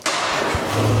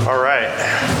All right,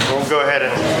 we'll go ahead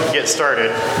and get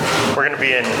started. We're going to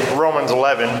be in Romans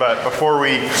 11, but before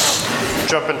we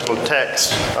jump into the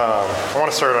text, I want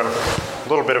to start on a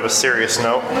little bit of a serious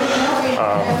note,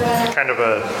 kind of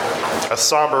a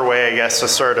somber way, I guess, to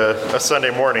start a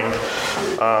Sunday morning,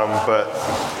 but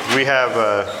we have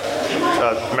a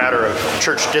matter of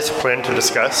church discipline to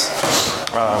discuss.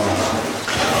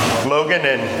 Logan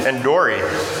and Dory,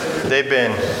 they've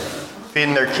been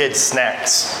feeding their kids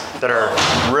snacks that are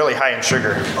really high in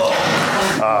sugar.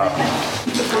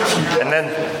 And then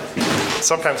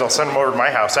sometimes I'll send them over to my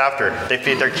house after. They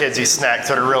feed their kids these snacks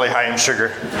that are really high in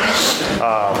sugar.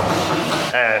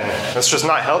 And it's just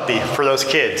not healthy for those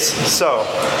kids. So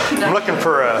I'm looking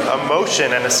for a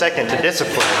motion and a second to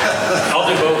discipline. I'll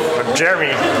do both.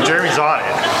 Jeremy's on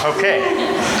it. Okay.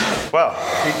 Well.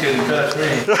 He couldn't touch me.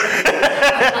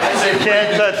 You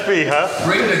can't touch me, huh?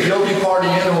 Bring the guilty party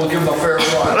in and we'll give them a fair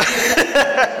trial.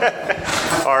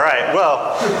 All right,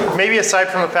 well, maybe aside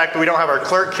from the fact that we don't have our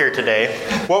clerk here today,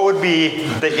 what would be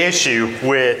the issue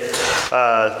with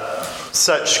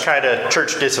such kind of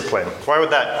church discipline? Why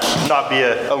would that not be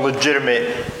a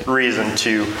legitimate reason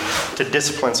to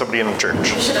discipline somebody in the church? You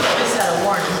should have always had a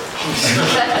warning.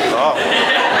 Oh,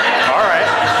 all right.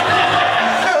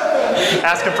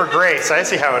 Asking for grace, I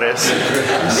see how it is.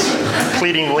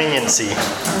 Pleading leniency.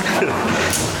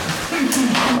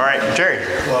 All right, Jerry.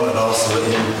 Well, it also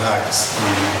impacts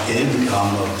the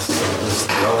income of service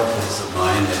relatives of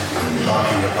mine that you're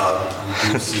talking about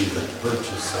reducing the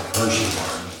purchase of Hershey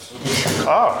bars.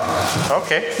 Oh,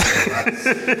 okay.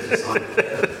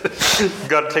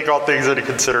 Got to take all things into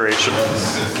consideration.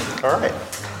 All right.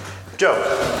 Joe.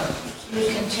 You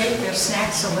can take their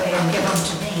snacks away and give them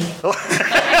to me.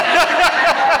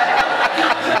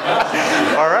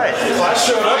 All right. I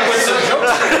showed up with some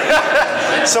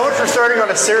jokes. So much for starting on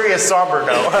a serious, somber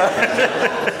note.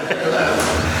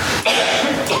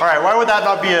 All right, why would that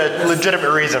not be a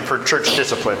legitimate reason for church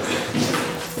discipline?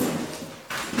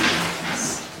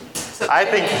 I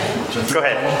think, go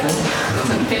ahead. It's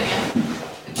an opinion.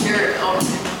 It's your own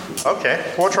opinion.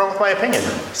 Okay, what's wrong with my opinion,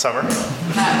 Summer?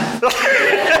 Not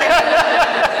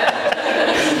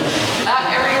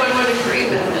everyone would agree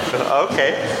with it.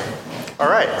 Okay. All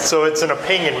right, so it's an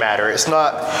opinion matter. It's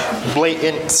not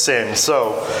blatant sin.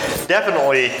 So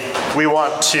definitely we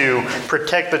want to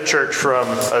protect the church from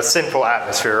a sinful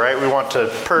atmosphere, right? We want to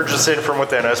purge the sin from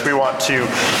within us. We want to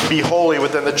be holy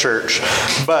within the church.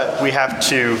 But we have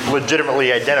to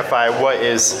legitimately identify what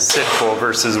is sinful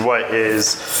versus what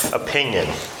is opinion.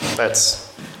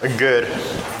 That's a good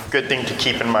thing to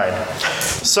keep in mind.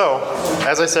 So,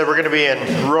 as I said, we're going to be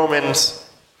in Romans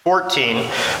 14,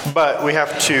 but we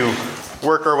have to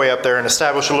work our way up there and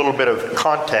establish a little bit of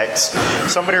context.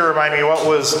 Somebody remind me, what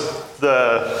was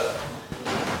the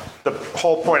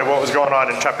whole point of what was going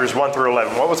on in chapters 1 through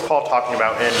 11? What was Paul talking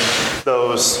about in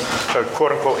those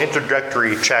quote-unquote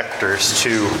introductory chapters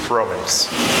to Romans?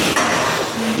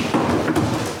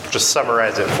 Just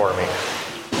summarize it for me.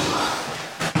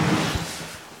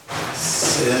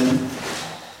 Sin,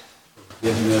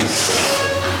 forgiveness,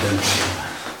 and redemption.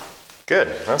 Good.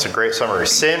 That's a great summary.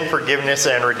 Sin, forgiveness,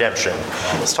 and redemption.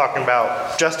 It's talking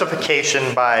about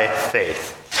justification by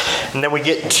faith. And then we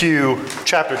get to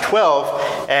chapter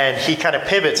 12, and he kind of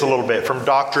pivots a little bit from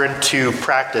doctrine to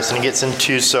practice, and he gets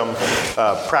into some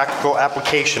practical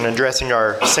application addressing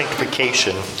our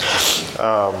sanctification.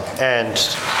 And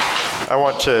I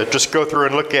want to just go through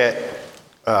and look at,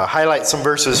 highlight some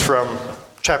verses from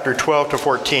chapter 12 to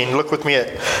 14. Look with me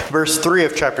at verse 3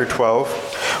 of chapter 12,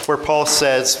 where Paul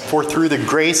says, "For through the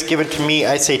grace given to me,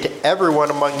 I say to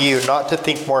everyone among you not to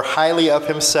think more highly of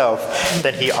himself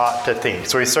than he ought to think."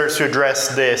 So he starts to address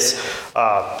this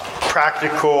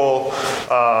practical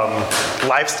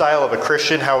lifestyle of a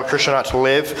Christian, how a Christian ought to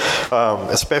live,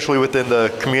 especially within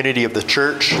the community of the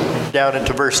church. Down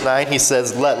into verse 9, he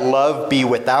says, "Let love be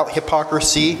without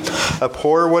hypocrisy.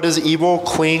 Abhor what is evil,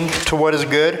 cling to what is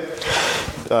good."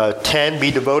 10,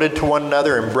 be devoted to one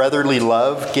another in brotherly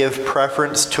love. Give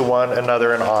preference to one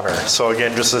another in honor. So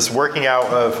again, just this working out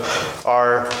of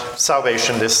our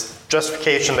salvation, this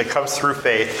justification that comes through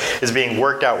faith is being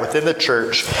worked out within the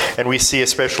church, and we see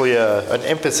especially an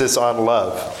emphasis on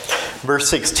love. Verse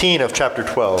 16 of chapter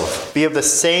 12, be of the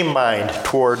same mind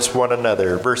towards one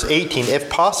another. Verse 18, if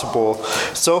possible,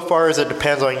 so far as it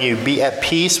depends on you, be at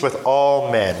peace with all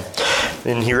men.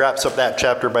 And he wraps up that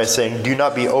chapter by saying, do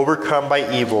not be overcome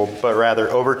by evil, but rather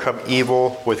overcome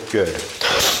evil with good.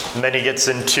 And then he gets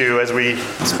into, as we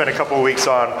spent a couple of weeks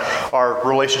on, our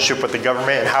relationship with the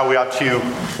government and how we ought to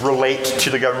relate to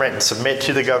the government and submit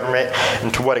to the government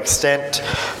and to what extent.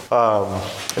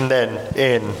 And then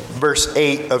in verse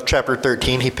 8 of chapter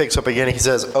 13, he picks up again. He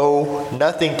says, "Owe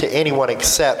nothing to anyone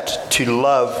except to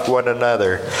love one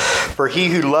another. For he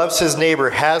who loves his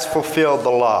neighbor has fulfilled the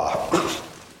law."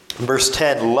 Verse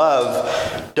 10,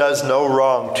 "Love does no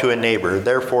wrong to a neighbor.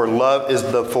 Therefore, love is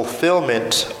the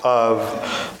fulfillment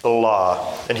of the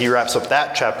law." And he wraps up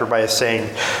that chapter by saying,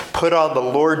 "Put on the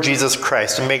Lord Jesus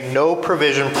Christ and make no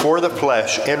provision for the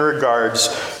flesh in regards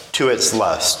to its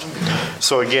lust."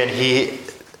 So again, he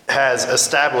has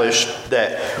established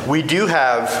that we do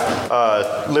have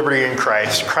liberty in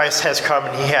Christ. Christ has come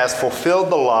and he has fulfilled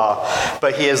the law,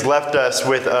 but he has left us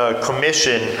with a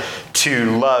commission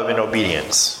to love and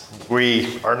obedience.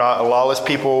 We are not a lawless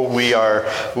people. We are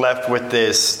left with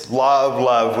this law of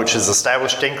love, which is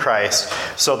established in Christ,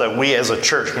 so that we as a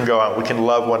church can go out, we can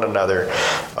love one another.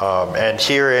 And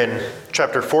here in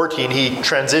chapter 14, he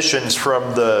transitions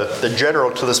from the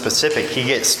general to the specific. He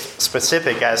gets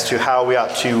specific as to how we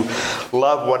ought to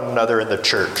love one another in the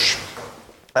church.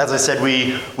 As I said,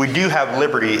 we do have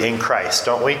liberty in Christ,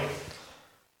 don't we?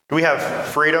 Do we have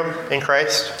freedom in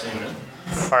Christ? Amen.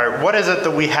 All right, what is it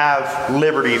that we have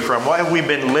liberty from? What have we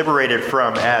been liberated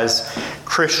from as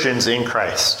Christians in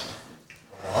Christ?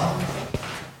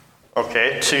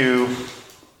 Okay,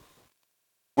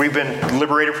 we've been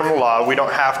liberated from the law. We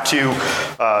don't have to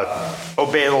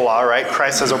obey the law, right?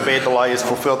 Christ has obeyed the law. He has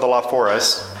fulfilled the law for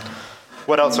us.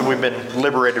 What else have we been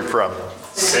liberated from?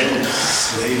 Sin.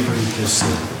 Slavery to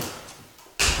sin.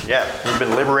 Yeah, we've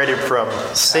been liberated from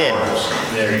sin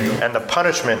There you go. and the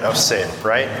punishment of sin,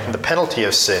 right? And the penalty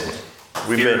of sin.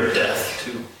 Fear of death,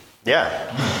 too. Yeah.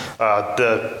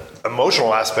 The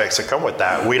emotional aspects that come with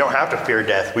that. We don't have to fear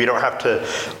death. We don't have to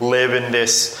live in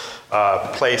this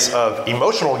place of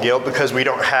emotional guilt because we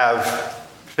don't have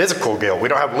physical guilt. We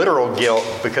don't have literal guilt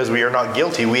because we are not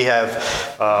guilty. We have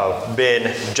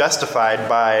been justified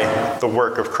by the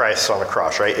work of Christ on the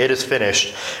cross, right? It is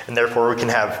finished, and therefore we can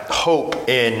have hope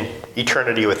in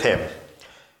eternity with him.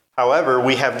 However,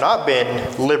 we have not been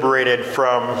liberated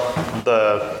from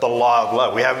the law of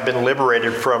love. We haven't been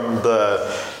liberated from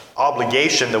the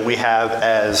obligation that we have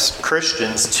as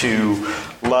Christians to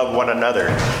love one another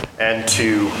and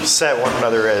to set one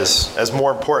another as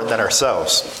more important than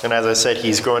ourselves. And as I said,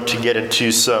 he's going to get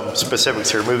into some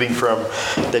specifics here, moving from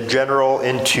the general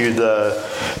into the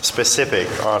specific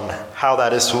on how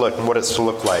that is to look and what it's to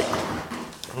look like.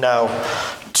 Now,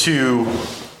 to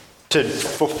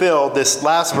fulfill this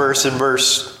last verse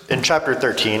in chapter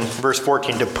 13, verse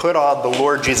 14, to put on the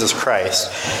Lord Jesus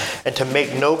Christ and to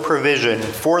make no provision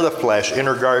for the flesh in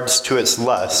regards to its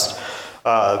lust.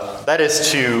 That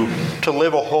is to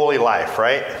live a holy life,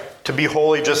 right? To be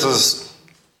holy just as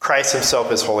Christ himself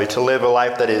is holy, to live a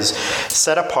life that is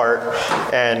set apart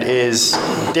and is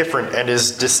different and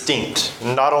is distinct,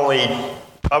 not only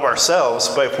of ourselves,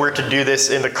 but if we're to do this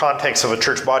in the context of a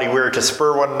church body, we're to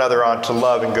spur one another on to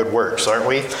love and good works, aren't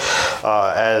we?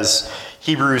 As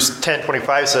Hebrews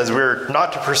 10:25 says, we're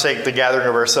not to forsake the gathering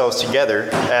of ourselves together,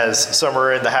 as some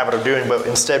are in the habit of doing, but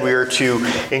instead we are to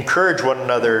encourage one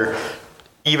another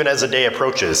even as the day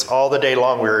approaches. All the day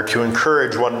long we are to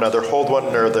encourage one another, hold one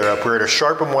another up. We are to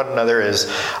sharpen one another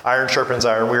as iron sharpens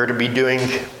iron. We are to be doing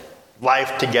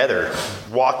life together,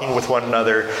 walking with one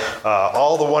another.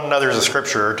 All the one another's of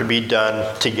Scripture are to be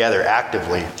done together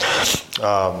actively.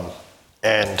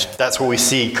 And that's what we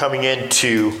see coming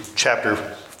into chapter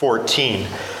 14.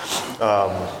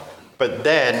 But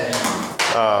then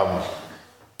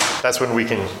that's when we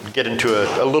can get into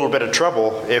a little bit of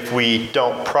trouble if we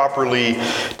don't properly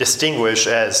distinguish,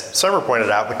 as Summer pointed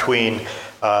out, between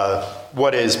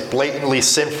what is blatantly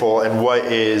sinful and what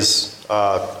is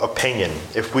opinion.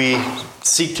 If we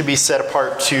seek to be set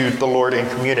apart to the Lord in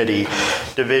community,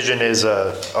 division is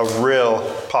a real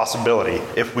possibility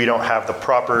if we don't have the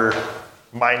proper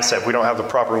mindset, we don't have the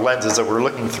proper lenses that we're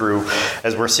looking through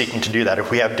as we're seeking to do that.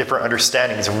 If we have different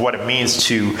understandings of what it means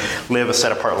to live a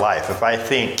set apart life. If I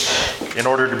think in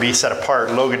order to be set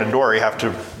apart, Logan and Dory have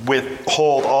to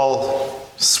withhold all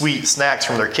sweet snacks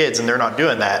from their kids and they're not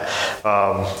doing that,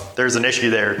 there's an issue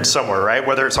there somewhere, right?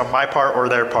 Whether it's on my part or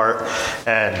their part.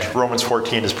 And Romans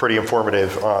 14 is pretty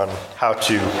informative on how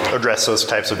to address those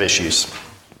types of issues.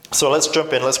 So let's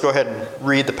jump in. Let's go ahead and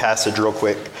read the passage real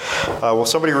quick. Will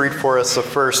somebody read for us the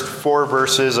first 4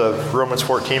 verses of Romans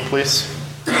 14, please?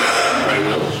 I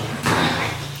will.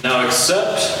 Now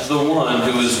accept the one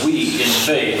who is weak in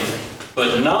faith,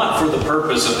 but not for the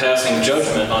purpose of passing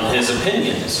judgment on his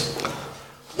opinions.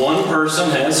 One person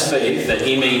has faith that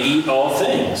he may eat all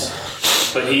things,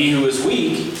 but he who is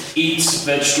weak eats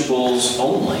vegetables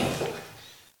only.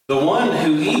 The one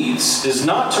who eats is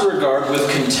not to regard with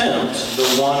contempt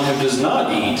the one who does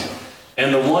not eat,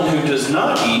 and the one who does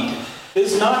not eat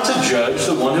is not to judge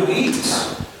the one who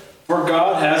eats, for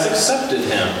God has accepted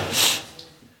him.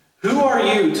 Who are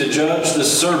you to judge the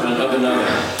servant of another?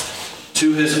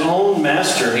 To his own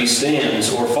master he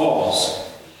stands or falls,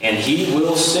 and he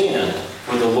will stand,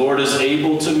 for the Lord is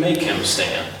able to make him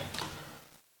stand.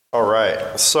 All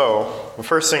right, so the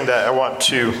first thing that I want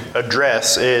to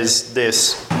address is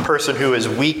this person who is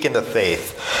weak in the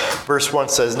faith. Verse 1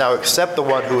 says, now accept the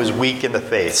one who is weak in the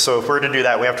faith. So if we're to do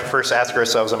that, we have to first ask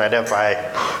ourselves and identify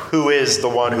who is the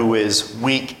one who is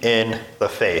weak in the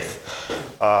faith.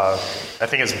 I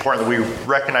think it's important that we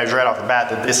recognize right off the bat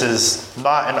that this is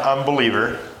not an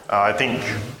unbeliever. I think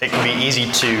it can be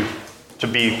easy to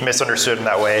be misunderstood in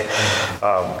that way,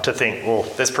 to think, well,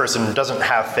 this person doesn't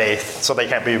have faith, so they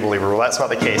can't be a believer. Well, that's not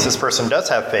the case. This person does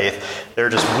have faith. They're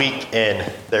just weak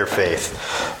in their faith.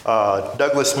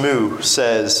 Douglas Moo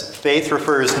says, faith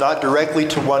refers not directly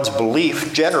to one's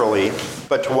belief generally,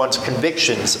 but to one's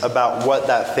convictions about what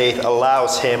that faith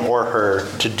allows him or her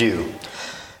to do.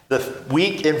 The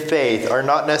weak in faith are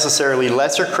not necessarily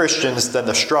lesser Christians than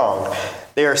the strong.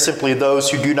 They are simply those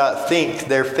who do not think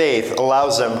their faith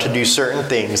allows them to do certain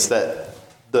things that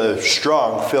the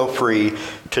strong feel free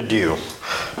to do.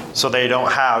 So they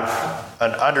don't have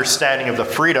an understanding of the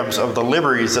freedoms of the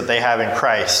liberties that they have in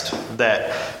Christ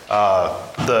that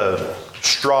the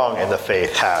strong in the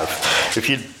faith have. If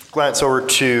you glance over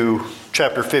to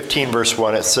chapter 15, verse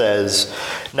 1, it says,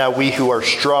 now we who are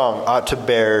strong ought to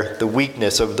bear the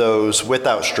weakness of those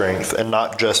without strength and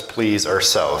not just please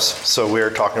ourselves. So we're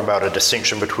talking about a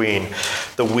distinction between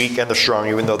the weak and the strong,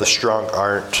 even though the strong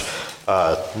aren't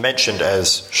mentioned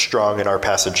as strong in our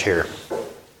passage here.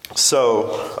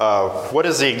 So what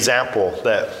is the example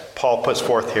that Paul puts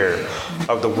forth here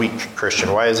of the weak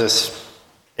Christian? Why is this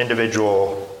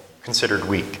individual considered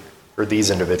weak, or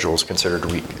these individuals considered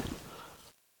weak?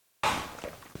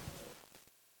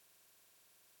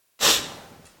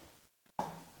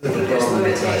 There's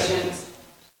limitations.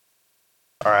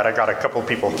 All right, I got a couple of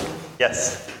people.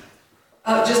 Yes.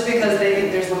 Just because they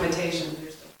think there's limitations,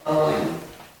 there's the following.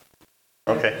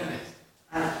 Okay.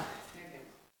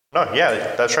 No,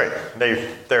 yeah, that's right.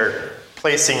 They're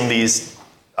placing these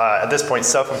at this point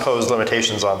self-imposed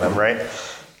limitations on them, right?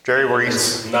 Jerry, were you?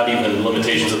 It's not even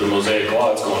limitations of the Mosaic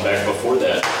Law. It's going back before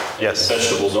that. Yes.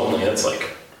 Vegetables only. That's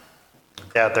like.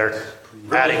 Yeah, they're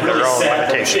adding their own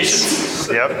limitations.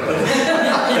 Yep.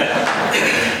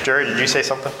 Jerry, did you say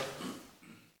something?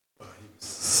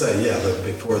 Say, yeah, that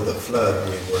before the flood,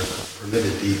 we were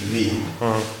permitted to eat meat.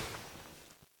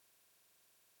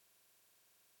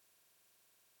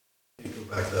 You go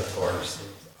back that far, so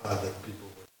it's odd that people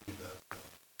would do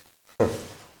that.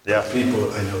 Yeah.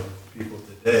 I know people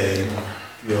today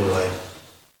feel like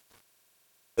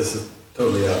this is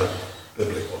totally out of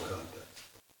biblical context.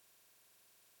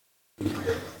 We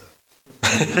forget about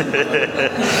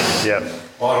that. Yeah.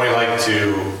 Well, and we like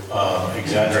to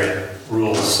exaggerate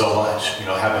rules so much. You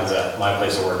know, it happens at my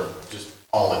place of work just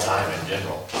all the time in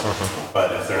general.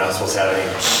 But if they're not supposed to have any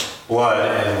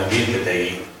blood in the meat that they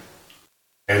eat,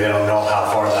 maybe they don't know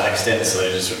how far that extends, so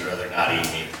they just would rather not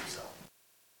eat meat. So.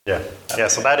 Yeah,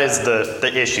 so that is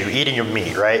the issue, eating of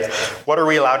meat, right? What are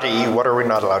we allowed to eat? What are we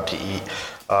not allowed to eat?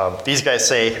 These guys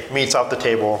say meat's off the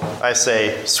table. I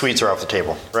say sweets are off the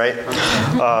table, right?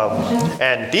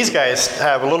 And these guys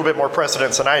have a little bit more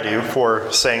precedence than I do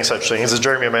for saying such things. As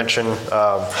Jeremy mentioned,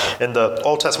 in the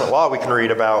Old Testament law, we can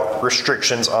read about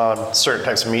restrictions on certain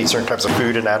types of meat, certain types of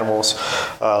food and animals.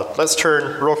 Let's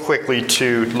turn real quickly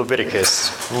to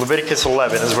Leviticus. Leviticus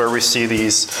 11 is where we see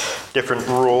these different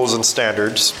rules and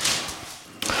standards.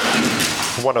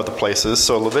 One of the places.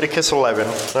 So Leviticus 11,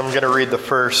 I'm going to read the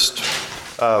first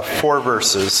 4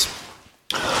 verses.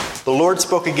 The Lord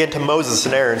spoke again to Moses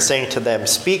and Aaron, saying to them,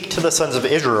 speak to the sons of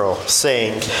Israel,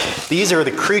 saying, these are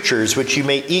the creatures which you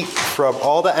may eat from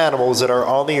all the animals that are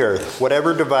on the earth,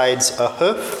 whatever divides a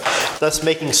hoof, thus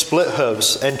making split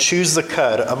hoofs, and chews the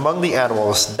cud among the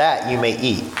animals, that you may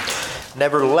eat.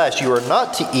 Nevertheless, you are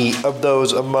not to eat of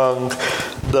those among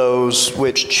those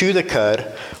which chew the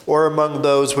cud, or among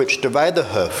those which divide the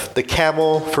hoof. The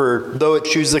camel, for though it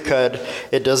chews the cud,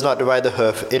 it does not divide the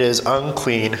hoof, it is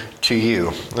unclean to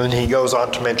you. And he goes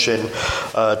on to mention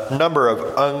a number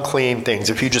of unclean things.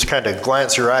 If you just kind of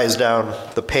glance your eyes down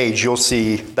the page, you'll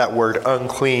see that word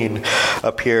unclean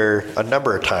appear a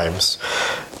number of times.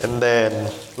 And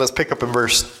then let's pick up in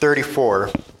verse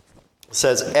 34. It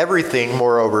says, everything,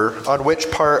 moreover, on which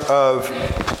part of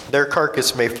their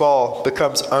carcass may fall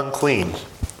becomes unclean.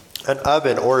 An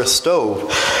oven or a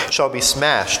stove shall be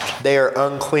smashed. They are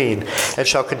unclean, and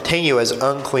shall continue as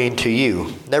unclean to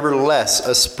you. Nevertheless,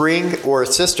 a spring or a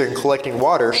cistern collecting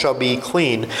water shall be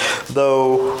clean,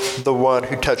 though the one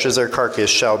who touches their carcass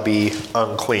shall be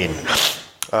unclean.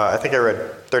 I think I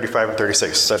read 35 and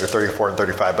 36 instead of 34 and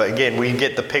 35. But again, we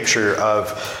get the picture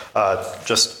of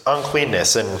just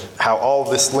uncleanness and how all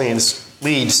this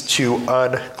leads to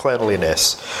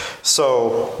uncleanliness.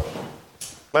 So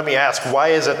let me ask, why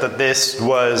is it that this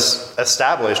was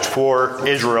established for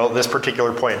Israel at this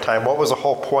particular point in time? What was the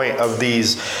whole point of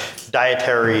these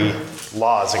dietary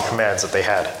laws and commands that they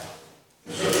had?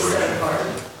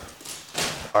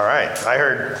 All right, I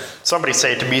heard somebody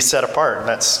say to be set apart, and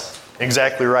that's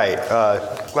exactly right.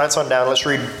 Glance on down. Let's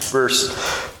read verse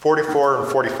 44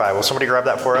 and 45. Will somebody grab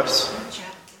that for us?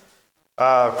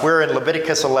 We're in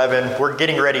Leviticus 11. We're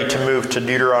getting ready to move to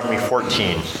Deuteronomy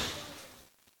 14.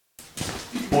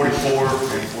 44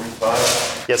 and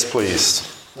 45. Yes, please.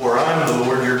 For I am the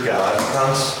Lord your God.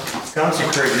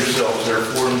 Consecrate yourselves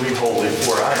therefore and be holy,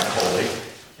 for I am holy.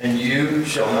 And you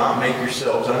shall not make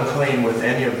yourselves unclean with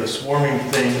any of the swarming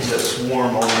things that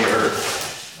swarm on the earth.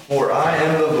 For I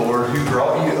am the Lord who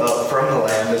brought you up from the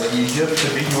land of Egypt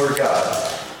to be your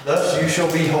God. Thus you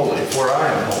shall be holy, for I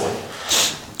am holy.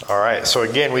 All right, so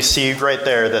again, we see right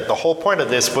there that the whole point of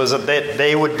this was that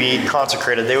they would be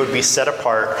consecrated, they would be set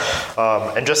apart.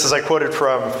 And just as I quoted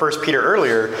from 1 Peter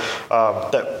earlier,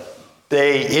 that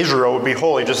Israel would be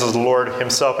holy just as the Lord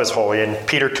himself is holy. And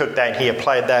Peter took that and he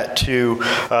applied that to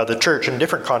the church in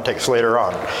different contexts later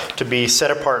on. To be set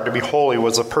apart, to be holy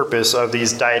was the purpose of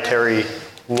these dietary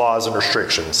laws and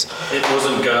restrictions. It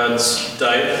wasn't God's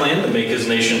diet plan to make his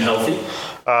nation healthy.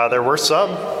 There were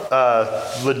some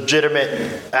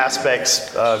legitimate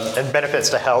aspects and benefits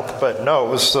to health, but no,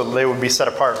 it was so they would be set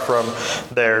apart from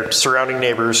their surrounding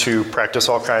neighbors who practice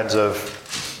all kinds of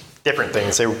different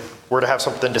things. They were to have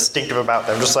something distinctive about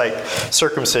them, just like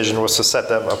circumcision was to set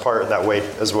them apart in that way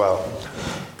as well.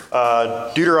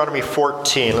 Deuteronomy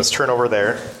 14, let's turn over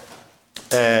there.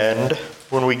 And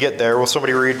when we get there, will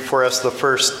somebody read for us the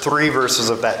first 3 verses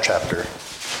of that chapter?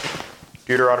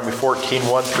 Deuteronomy 14,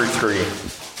 1 through 3.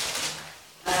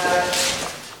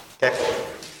 Okay.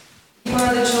 You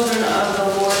are the children of the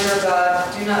Lord your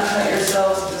God. Do not cut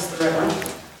yourselves, this is the red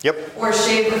one. Yep. Or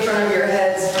shave the front of your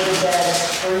heads for the dead,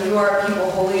 for you are a people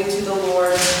holy to the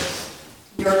Lord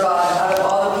your God. Out of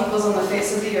all the peoples on the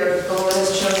face of the earth, the Lord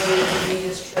has chosen you to be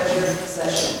his treasured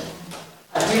possession.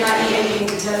 Do not eat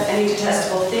any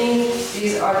detestable thing.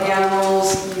 These are the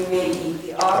animals you may eat.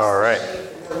 The ox, All right. the sheep,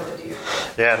 and the goat, the deer.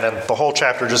 Yeah, and then the whole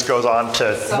chapter just goes on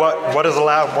to what is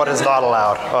allowed, what is not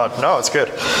allowed. No, it's good.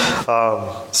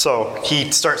 So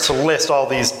he starts to list all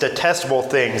these detestable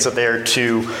things that they are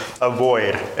to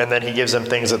avoid, and then he gives them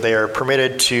things that they are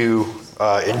permitted to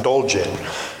indulge in.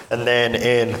 And then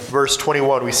in verse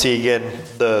 21, we see again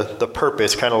the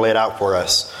purpose kind of laid out for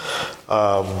us.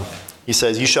 He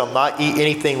says, you shall not eat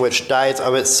anything which dies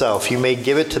of itself. You may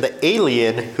give it to the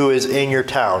alien who is in your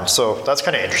town. So that's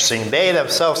kind of interesting. They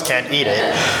themselves can't eat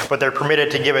it, but they're permitted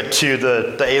to give it to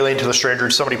the alien, to the stranger,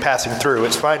 somebody passing through.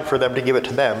 It's fine for them to give it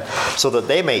to them so that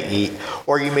they may eat.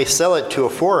 Or you may sell it to a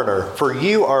foreigner, for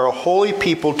you are a holy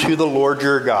people to the Lord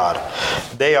your God.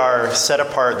 They are set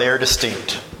apart. They are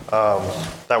distinct.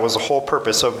 That was the whole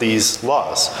purpose of these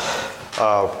laws.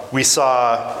 We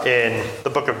saw in the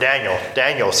book of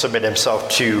Daniel submitted himself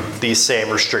to these same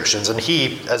restrictions. And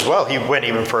he, as well, he went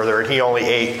even further and he only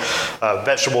ate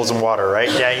vegetables and water, right?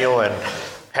 Daniel and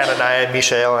Hananiah,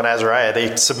 Mishael, and Azariah,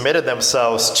 they submitted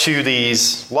themselves to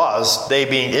these laws, they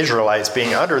being Israelites,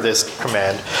 being under this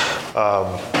command.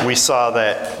 We saw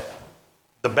that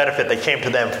the benefit that came to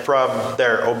them from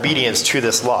their obedience to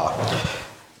this law.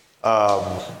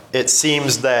 It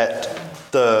seems that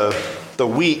the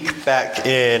weak back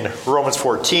in Romans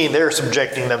 14, they're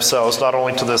subjecting themselves not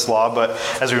only to this law, but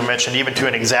as we mentioned, even to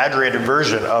an exaggerated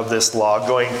version of this law,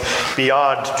 going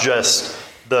beyond just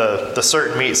the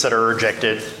certain meats that are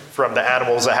rejected from the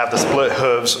animals that have the split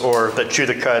hooves or that chew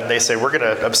the cud. They say we're going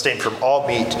to abstain from all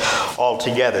meat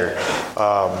altogether.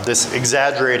 This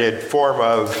exaggerated form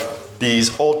of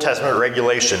these Old Testament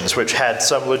regulations, which had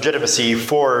some legitimacy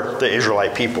for the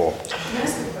Israelite people. Can I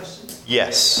ask a question?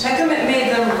 Yes. How come it made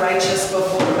them righteous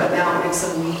before, but now it makes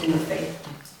them weak in the faith?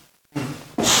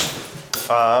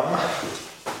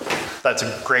 That's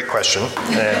a great question,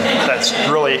 and that's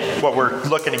really what we're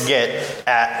looking to get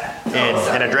at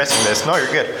in addressing this. No, you're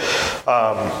good.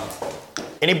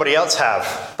 Anybody else have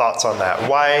thoughts on that?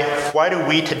 Why do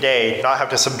we today not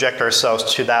have to subject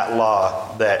ourselves to that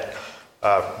law that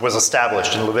was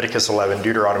established in Leviticus 11,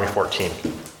 Deuteronomy 14.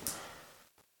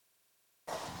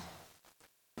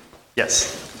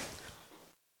 Yes.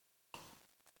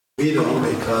 We don't,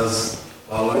 because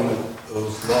following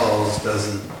those laws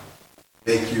doesn't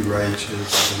make you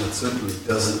righteous, and it certainly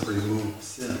doesn't remove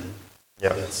sin.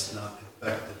 Yeah. It's not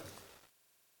effective.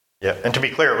 Yeah, and to be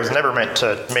clear, it was never meant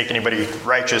to make anybody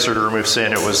righteous or to remove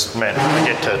sin. It was meant,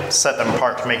 again, to set them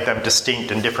apart, to make them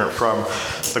distinct and different from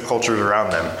the cultures around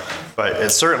them. But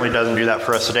it certainly doesn't do that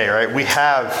for us today, right? We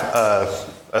have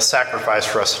a sacrifice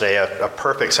for us today, a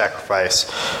perfect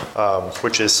sacrifice,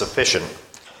 which is sufficient.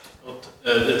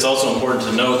 It's also important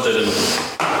to note that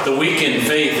in the weak in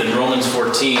faith in Romans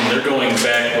 14, they're going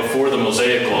back before the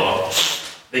Mosaic law.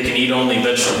 They can eat only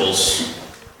vegetables.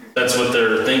 That's what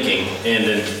they're thinking. And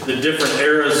in the different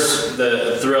eras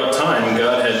that throughout time,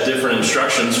 God had different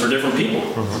instructions for different people.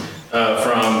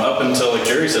 From up until, like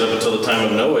Jerry said, up until the time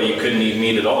of Noah, you couldn't eat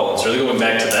meat at all. And so they're going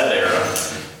back to that era.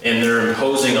 And they're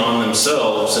imposing on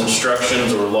themselves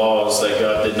instructions or laws that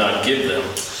God did not give them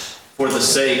for the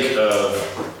sake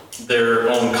of their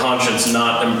own conscience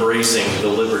not embracing the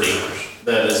liberty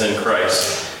that is in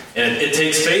Christ. And it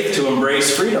takes faith to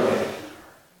embrace freedom.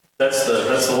 That's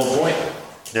the whole point.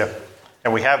 Yeah,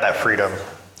 and we have that freedom,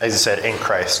 as you said, in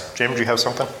Christ. Jim, do you have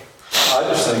something? I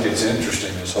just think it's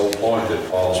interesting, this whole point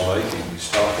that Paul's making. He's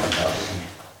talking about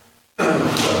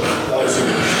those who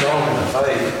are strong in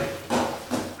faith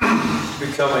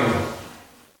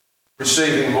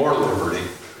receiving more liberty,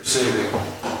 receiving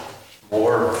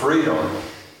more freedom.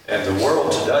 And the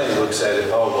world today looks at it,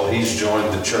 oh, well, he's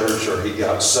joined the church or he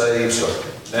got saved, so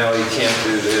now he can't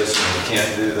do this and he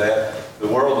can't do that. The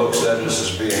world looks at us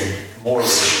as being more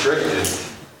restricted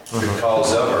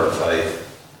because of our faith.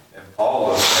 And Paul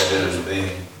looks at it as being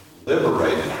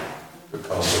liberated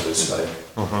because of his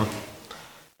faith.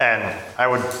 And I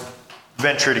would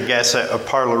venture to guess that a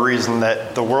part of the reason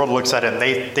that the world looks at it and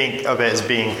they think of it as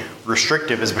being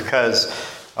restrictive is because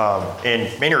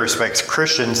in many respects,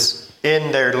 Christians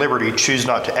in their liberty choose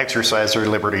not to exercise their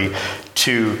liberty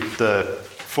to the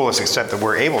fullest extent that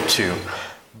we're able to.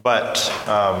 But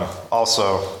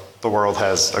also, the world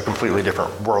has a completely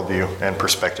different worldview and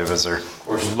perspective as they're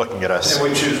looking at us. And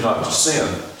we choose not to sin.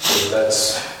 They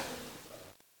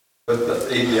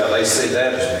see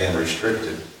that as being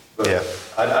restricted. But yeah.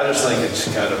 I just think it's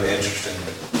kind of interesting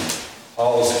that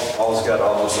Paul's got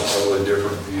almost a totally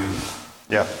different view.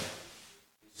 Yeah.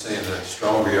 Saying that the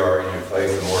stronger you are in your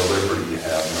faith, the more liberty you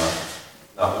have,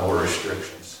 not more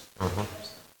restrictions.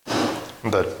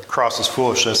 The cross is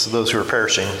foolishness to those who are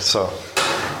perishing, so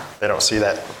they don't see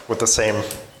that with the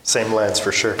same lens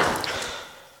for sure.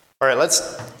 All right,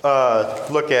 let's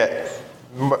look at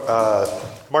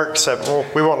Mark 7. Well,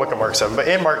 we won't look at Mark 7, but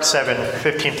in Mark 7,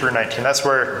 15 through 19, that's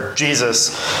where Jesus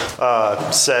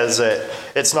says that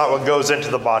it's not what goes into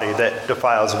the body that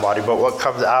defiles the body, but what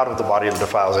comes out of the body that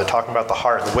defiles it, talking about the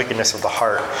heart, the wickedness of the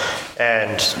heart.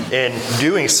 And in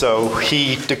doing so,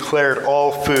 he declared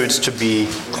all foods to be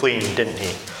clean, didn't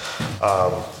he?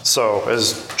 So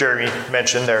as Jeremy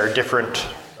mentioned, there are different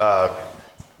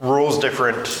rules,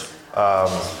 different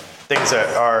things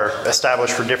that are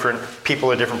established for different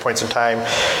people at different points in time.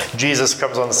 Jesus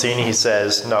comes on the scene. He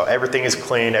says, no, everything is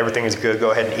clean. Everything is good.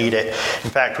 Go ahead and eat it. In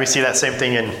fact, we see that same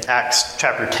thing in Acts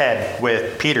chapter 10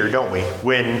 with Peter, don't we?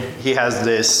 When he has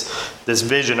this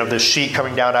vision of this sheet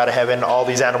coming down out of heaven, all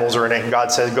these animals are in it, and God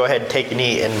says, go ahead and take and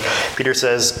eat. And Peter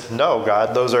says, no,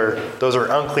 God, those are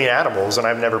unclean animals, and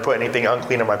I've never put anything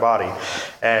unclean in my body.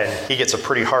 And he gets a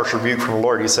pretty harsh rebuke from the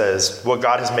Lord. He says, what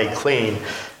God has made clean,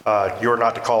 you're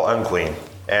not to call unclean.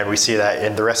 And we see that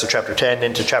in the rest of chapter 10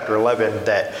 into chapter 11,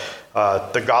 that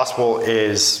the gospel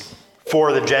is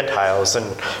for the Gentiles. And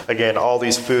again, all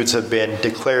these foods have been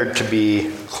declared to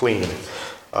be clean.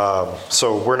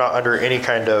 So we're not under any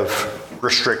kind of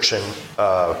restriction,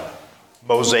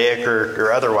 Mosaic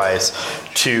or otherwise,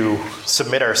 to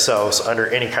submit ourselves under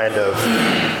any kind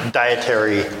of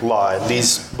dietary law. And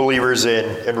these believers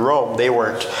in Rome, they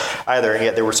weren't either, and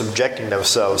yet they were subjecting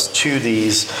themselves to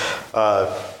these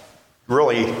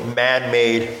really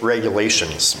man-made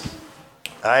regulations.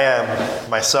 I am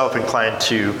myself inclined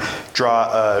to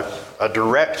draw a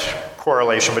direct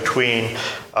correlation between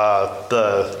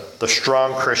the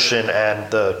strong Christian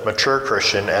and the mature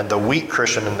Christian, and the weak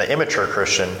Christian and the immature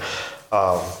Christian.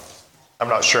 I'm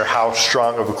not sure how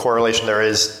strong of a correlation there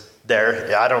is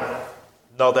there. I don't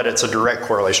know that it's a direct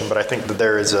correlation, but I think that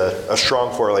there is a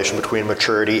strong correlation between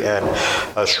maturity and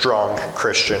a strong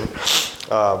Christian.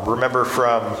 Remember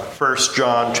from 1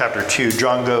 John chapter 2,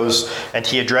 John goes and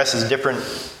he addresses different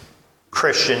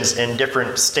Christians in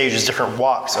different stages, different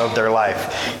walks of their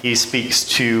life. He speaks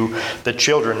to the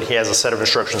children. He has a set of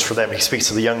instructions for them. He speaks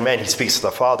to the young men. He speaks to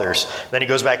the fathers. Then he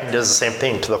goes back and does the same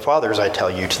thing. To the fathers, I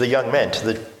tell you. To the young men,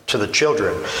 to the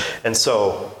children. And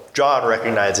so John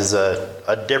recognizes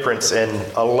a difference in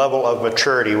a level of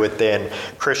maturity within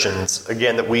Christians.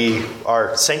 Again, that we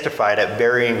are sanctified at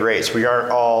varying rates. We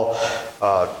aren't all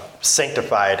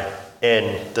sanctified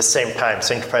in the same time,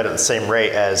 sanctified at the same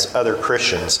rate as other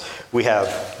Christians. We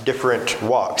have different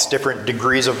walks, different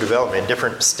degrees of development,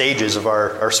 different stages of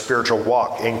our spiritual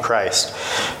walk in Christ.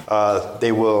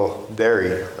 They will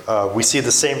vary. We see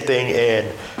the same thing in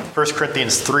 1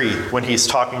 Corinthians 3 when he's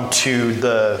talking to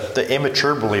the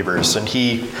immature believers, and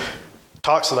he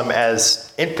talks to them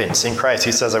as infants in Christ.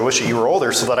 He says, I wish that you were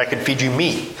older so that I could feed you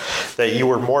meat, that you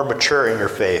were more mature in your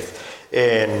faith.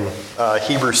 In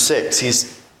Hebrews 6,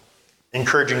 he's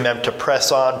encouraging them to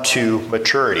press on to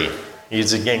maturity.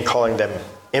 He's again calling them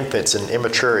infants and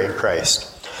immature in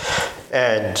Christ.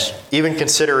 And even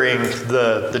considering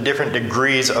the different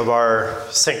degrees of our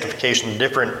sanctification, the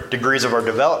different degrees of our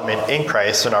development in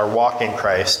Christ and our walk in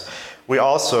Christ, we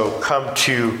also come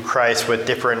to Christ with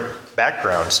different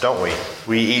backgrounds, don't we?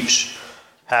 We each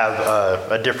have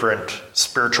a different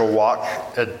spiritual walk,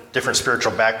 a different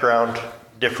spiritual background,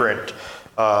 different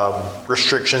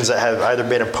restrictions that have either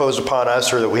been imposed upon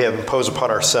us or that we have imposed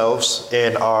upon ourselves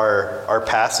in our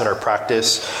past and our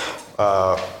practice,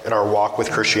 in our walk with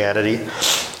Christianity.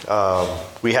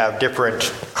 We have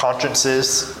different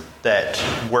consciences that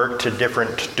work to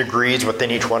different degrees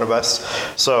within each one of us.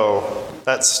 So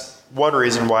that's one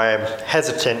reason why I'm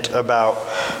hesitant about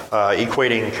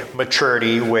equating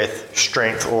maturity with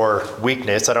strength or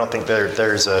weakness. I don't think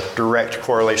there's a direct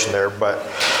correlation there, but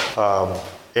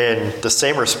in the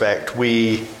same respect,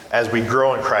 as we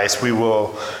grow in Christ, we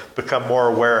will become more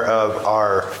aware of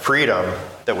our freedom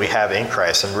that we have in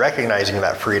Christ and recognizing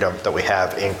that freedom that we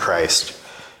have in Christ.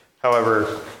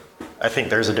 However, I think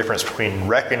there's a difference between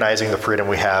recognizing the freedom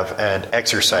we have and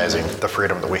exercising the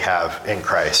freedom that we have in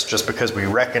Christ. Just because we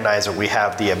recognize that we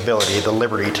have the ability, the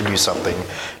liberty to do something,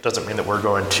 doesn't mean that we're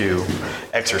going to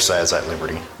exercise that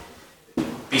liberty.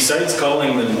 Besides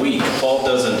calling them weak, Paul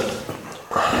doesn't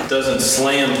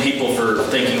slam people for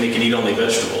thinking they can eat only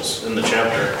vegetables in the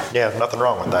chapter. Yeah, nothing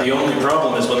wrong with that. The only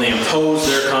problem is when they impose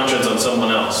their conscience on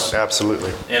someone else.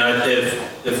 Absolutely. And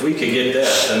if we could get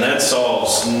that, then that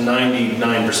solves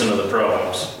 99% of the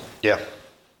problems. Yeah.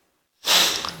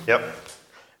 Yep.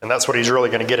 And that's what he's really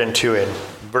going to get into in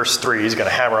verse 3. He's going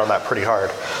to hammer on that pretty hard.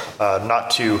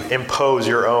 Not to impose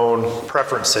your own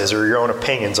preferences or your own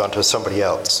opinions onto somebody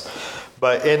else.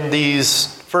 But in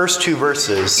these first two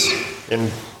verses, in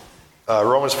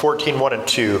Romans 14, 1 and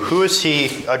 2, who is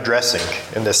he addressing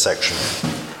in this section?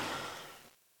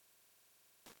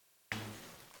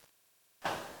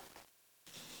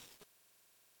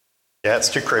 Yeah, it's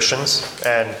to Christians.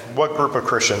 And what group of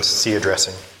Christians is he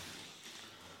addressing?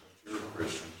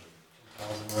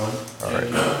 All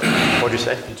right. What did you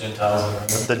say? The Gentiles in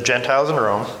Rome. The Gentiles in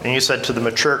Rome. And you said to the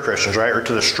mature Christians, right? Or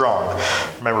to the strong.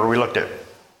 Remember, we looked at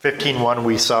 15:1,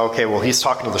 we saw, okay, well, he's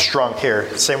talking to the strong here.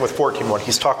 Same with 14:1.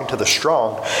 He's talking to the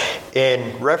strong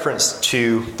in reference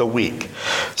to the weak.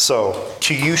 So,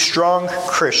 to you strong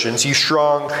Christians, you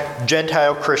strong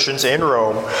Gentile Christians in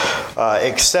Rome,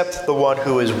 accept the one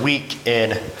who is weak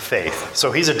in faith.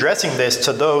 So he's addressing this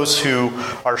to those who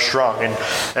are strong. And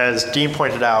as Dean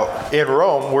pointed out, in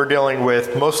Rome, we're dealing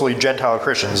with mostly Gentile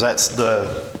Christians. That's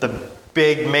the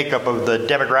big makeup of the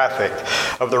demographic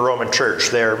of the Roman church.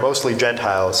 They're mostly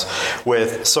Gentiles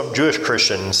with some Jewish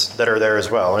Christians that are there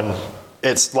as well. And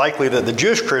it's likely that the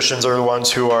Jewish Christians are the ones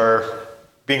who are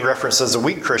being referenced as the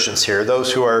weak Christians here,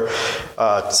 those who are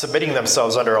submitting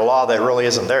themselves under a law that really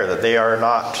isn't there, that they are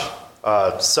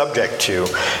not subject to.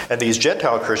 And these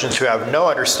Gentile Christians who have no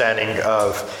understanding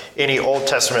of any Old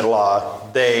Testament law,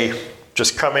 they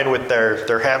just come in with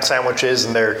their ham sandwiches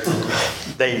and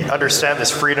they understand this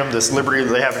freedom, this liberty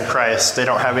that they have in Christ. They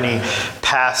don't have any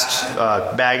past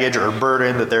baggage or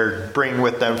burden that they're bringing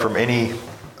with them from any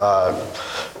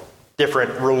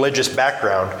different religious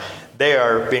background. They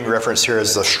are being referenced here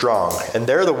as the strong. And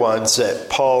they're the ones that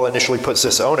Paul initially puts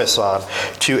this onus on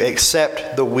to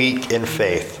accept the weak in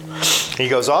faith. He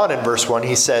goes on in verse 1,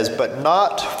 he says, but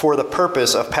not for the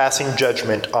purpose of passing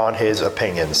judgment on his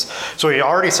opinions. So he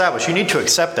already established, you need to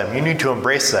accept them, you need to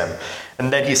embrace them.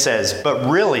 And then he says, but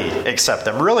really accept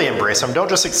them, really embrace them. Don't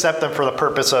just accept them for the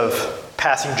purpose of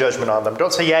passing judgment on them.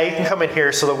 Don't say, yeah, you can come in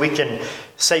here so that we can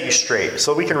set you straight,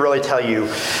 so we can really tell you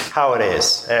how it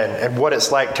is and what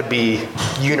it's like to be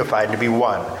unified, to be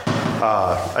one.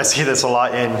 I see this a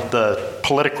lot in the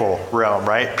political realm,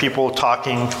 right? People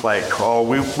talking like, oh,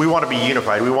 we want to be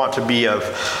unified. We want to be of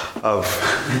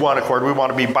one accord. We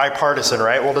want to be bipartisan,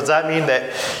 right? Well, does that mean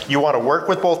that you want to work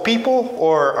with both people?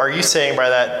 Or are you saying by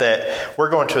that we're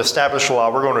going to establish a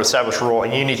law, we're going to establish a rule,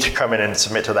 and you need to come in and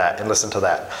submit to that and listen to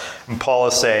that? And Paul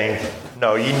is saying,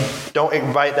 no, you don't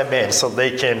invite them in so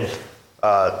they can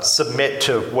submit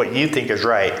to what you think is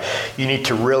right. You need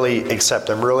to really accept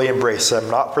them, really embrace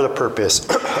them, not for the purpose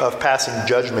of passing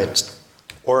judgments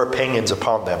or opinions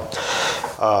upon them,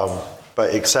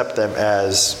 but accept them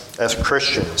as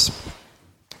Christians.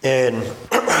 In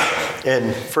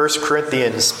 1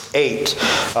 Corinthians 8,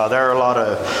 there are a lot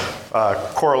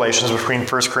of correlations between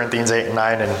 1 Corinthians 8 and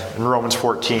 9 and Romans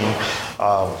 14.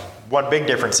 One big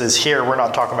difference is here we're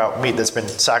not talking about meat that's been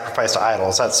sacrificed to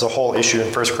idols. That's the whole issue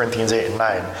in 1 Corinthians 8 and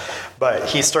 9. But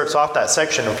he starts off that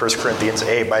section in 1 Corinthians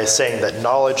 8 by saying that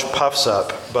knowledge puffs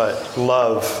up, but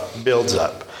love builds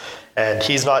up. And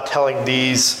he's not telling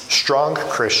these strong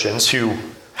Christians who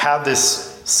have this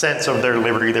sense of their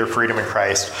liberty, their freedom in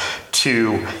Christ,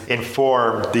 to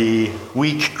inform the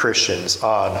weak Christians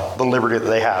on the liberty that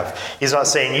they have. He's not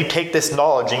saying you take this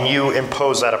knowledge and you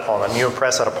impose that upon them, you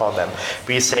impress that upon them.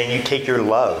 But he's saying you take your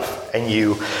love and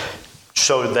you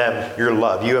show them your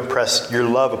love. You impress your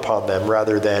love upon them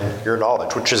rather than your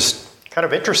knowledge, which is kind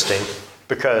of interesting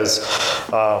because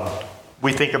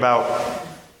we think about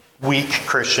weak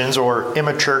Christians or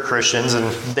immature Christians,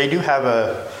 and they do have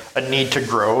a need to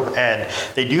grow, and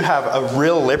they do have a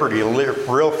real liberty,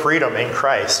 real freedom in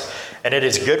Christ, and it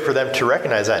is good for them to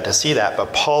recognize that and to see that.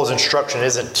 But Paul's instruction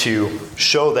isn't to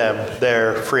show them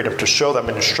their freedom, to show them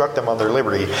and instruct them on their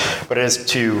liberty, but it is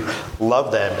to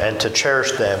love them and to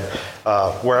cherish them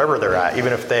wherever they're at,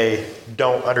 even if they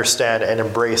don't understand and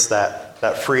embrace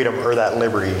that freedom or that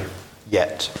liberty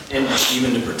yet. And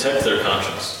even to protect their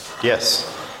conscience. Yes.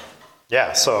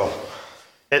 Yeah, so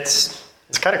it's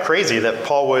kind of crazy that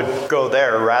Paul would go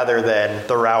there rather than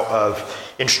the route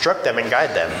of instruct them and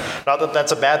guide them. Not that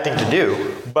that's a bad thing to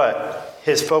do, but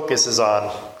his focus is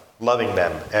on loving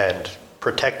them and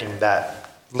protecting that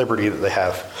liberty that they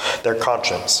have, their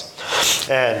conscience.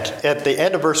 And at the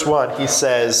end of verse 1, he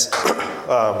says,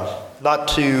 not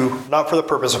for the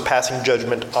purpose of passing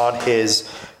judgment on his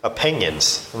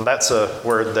opinions. And that's a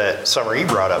word that Summer E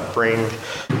brought up.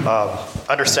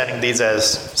 Understanding these as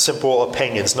simple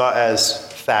opinions, not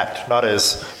as fact, not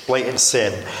as blatant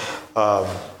sin.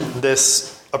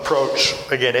 This approach,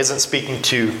 again, isn't speaking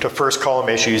to first column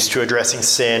issues, to addressing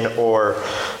sin or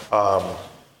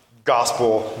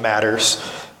gospel matters.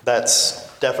 That's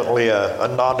definitely a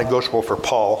non-negotiable for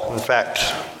Paul. In fact,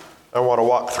 I want to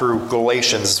walk through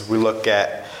Galatians as we look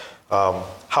at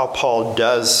how Paul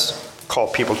does call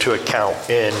people to account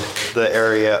in the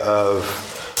area of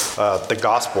the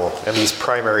gospel and these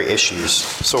primary issues.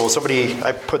 So will somebody,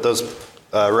 I put those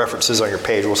references on your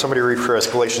page. Will somebody read for us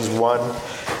Galatians 1,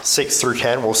 6 through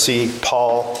 10? We'll see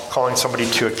Paul calling somebody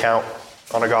to account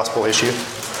on a gospel issue. 6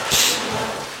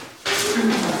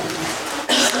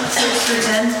 through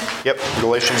 10? Yep,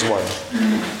 Galatians 1.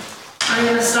 I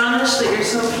am astonished that you're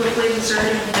so quickly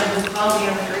deserting him who called you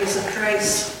in the grace of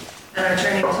Christ and are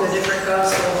turning to a different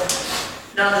gospel.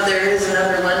 Not that there is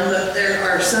another one, but there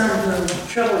are some who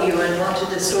trouble you and want to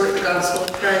distort the gospel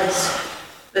of Christ.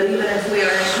 But even if we are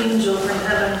an angel from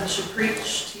heaven should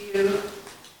preach to you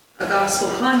a gospel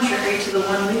contrary to the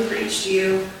one we preach to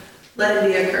you, let it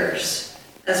be accursed.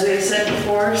 As we have said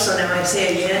before, so now I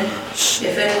say again,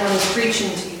 if anyone is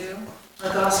preaching to you a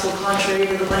gospel contrary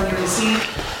to the one you received,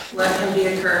 let him be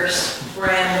accursed. For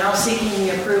am I now seeking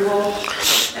the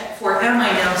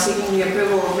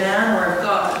approval of man or of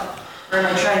God? Or am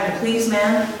I trying to please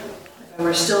man? If I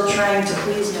were still trying to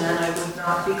please man, I would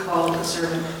not be called a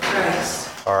servant of Christ.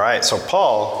 All right, so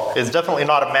Paul is definitely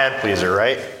not a man pleaser,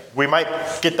 right? We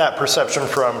might get that perception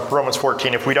from Romans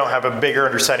 14 if we don't have a bigger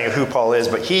understanding of who Paul is,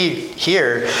 but he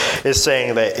here is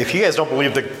saying that if you guys don't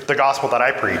believe the gospel that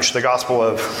I preach, the gospel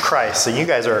of Christ, then you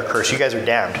guys are accursed, you guys are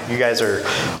damned, you guys are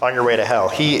on your way to hell.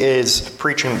 He is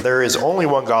preaching there is only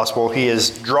one gospel. He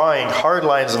is drawing hard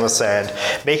lines in the sand,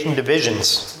 making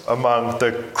divisions among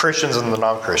the Christians and the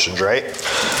non-Christians, right?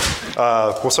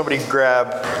 Will somebody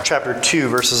grab chapter 2,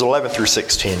 verses 11 through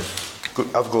 16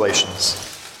 of Galatians?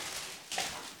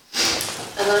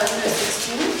 11 or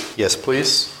 16? Yes,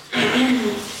 please.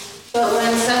 But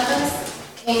when Cephas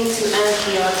came to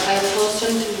Antioch, I opposed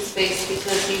him to his face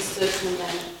because he stood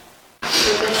condemned. But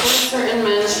before certain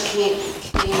men came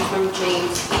from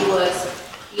James, he was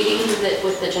eating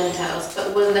with the Gentiles.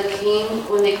 But when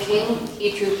they came,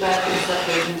 he drew back and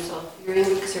separated himself, fearing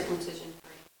the circumcision.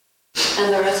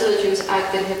 And the rest of the Jews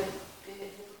acted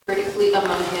critically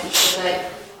among him, so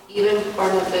that even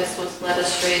Barnabas was led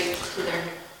astray to their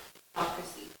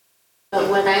hypocrisy. But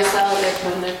when I saw their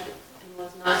conduct and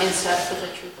was not in step with the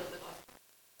truth of the gospel,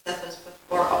 set us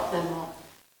before them all.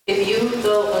 If you,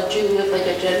 though a Jew, live like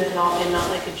a Gentile and not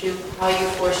like a Jew, how you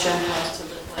force Gentiles to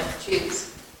live like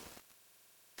Jews?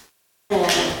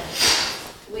 And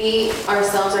we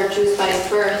ourselves are Jews by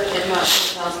birth and not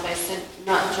Gentiles by sin,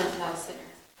 not Gentile sinners.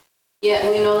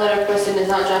 Yet we know that a person is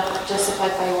not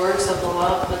justified by works of the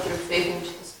law, but through faith in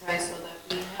Jesus Christ,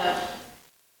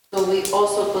 so we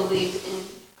also believe in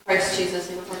Christ Jesus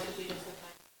in order to be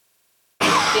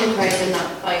justified in Christ and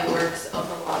not by works of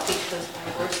the law, because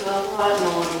by works of the law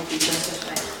no one will be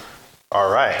justified. All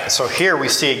right, so here we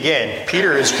see again,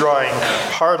 Peter is drawing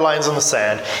hard lines in the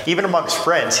sand. Even amongst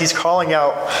friends, he's calling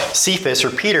out Cephas,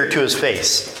 or Peter, to his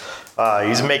face.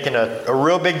 He's making a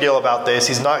real big deal about this.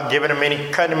 He's not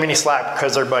cutting him any slack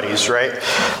because they're buddies, right?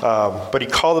 But he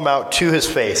called them out to his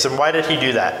face. And why did he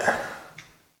do that?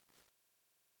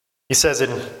 He says in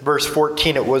verse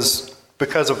 14, it was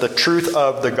because of the truth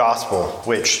of the gospel,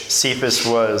 which Cephas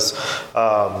was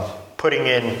putting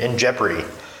in jeopardy.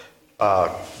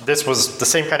 This was the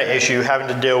same kind of issue, having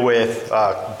to deal with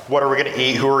what are we going to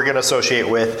eat, who are we going to associate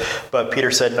with. But Peter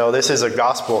said, no, this is a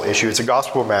gospel issue. It's a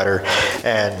gospel matter.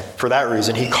 And for that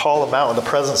reason, he called them out in the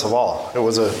presence of all. It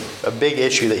was a big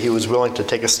issue that he was willing to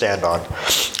take a stand on.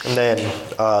 And then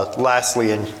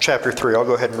lastly, in chapter 3, I'll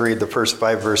go ahead and read the first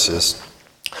 5 verses.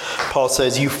 Paul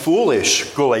says, you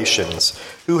foolish Galatians,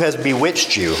 who has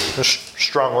bewitched you?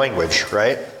 Strong language,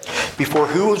 right? Before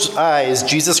whose eyes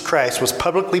Jesus Christ was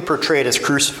publicly portrayed as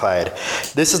crucified.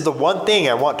 This is the one thing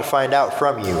I want to find out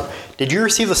from you. Did you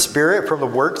receive the Spirit from the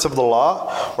works of the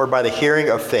law or by the hearing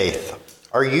of faith?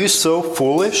 Are you so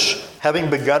foolish? Having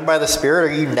begun by the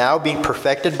Spirit, are you now being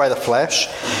perfected by the flesh?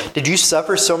 Did you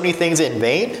suffer so many things in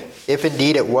vain? If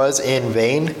indeed it was in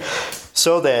vain.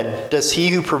 So then, does he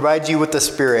who provides you with the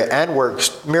Spirit and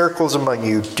works miracles among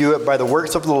you do it by the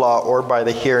works of the law or by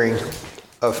the hearing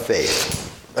of faith?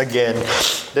 Again,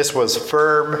 this was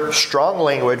firm, strong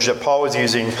language that Paul was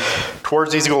using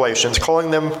towards these Galatians, calling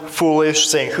them foolish,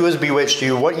 saying, who has bewitched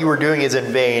you? What you were doing is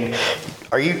in vain.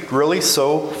 Are you really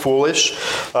so foolish?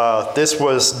 This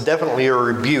was definitely a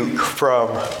rebuke from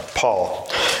Paul.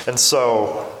 And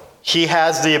so he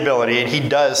has the ability, and he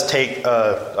does take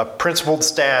a principled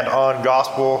stand on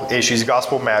gospel issues,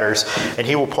 gospel matters, and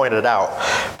he will point it out.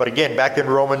 But again, back in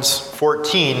Romans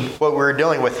 14, what we're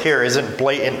dealing with here isn't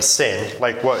blatant sin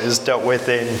like what is dealt with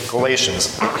in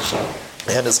Galatians.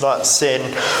 And it's not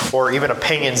sin or even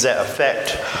opinions that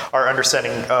affect our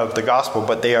understanding of the gospel,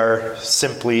 but they are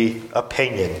simply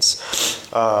opinions.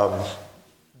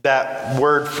 That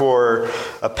word for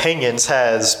opinions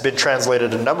has been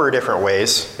translated a number of different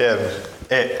ways.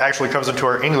 It actually comes into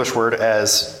our English word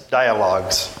as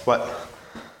dialogues. What?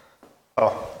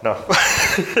 Oh, no.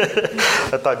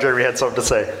 I thought Jeremy had something to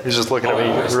say. He's just looking at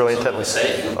me really intently.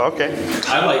 Okay.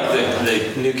 I like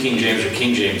the New King James or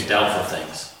King James doubtful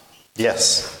things.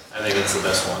 Yes. I think it's the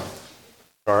best one.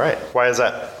 All right. Why is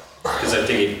that? Because I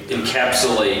think it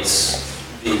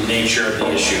encapsulates the nature of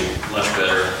the issue much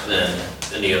better than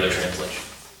any other translation.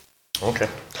 Okay.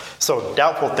 So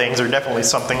doubtful things are definitely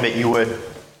something that you would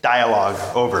dialogue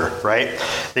over, right?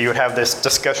 That you would have this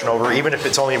discussion over, even if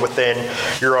it's only within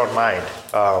your own mind.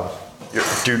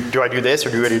 Do I do this or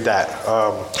do I do that?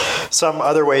 Some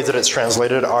other ways that it's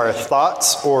translated are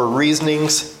thoughts or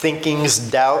reasonings, thinkings,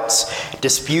 doubts,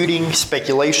 disputing,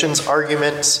 speculations,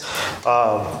 arguments.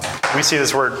 We see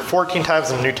this word 14 times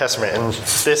in the New Testament, and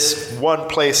this one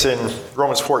place in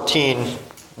Romans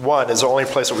 14:1 is the only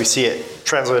place that we see it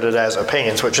translated as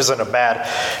opinions, which isn't a bad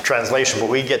translation, but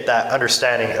we get that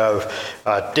understanding of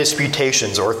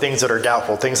disputations or things that are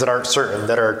doubtful, things that aren't certain,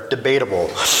 that are debatable.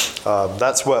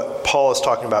 That's what Paul is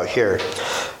talking about here.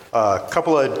 A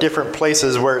couple of different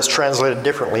places where it's translated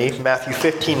differently. Matthew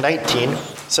 15:19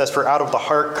 says, for out of the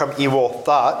heart come evil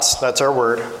thoughts, that's our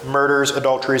word, murders,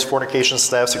 adulteries, fornications,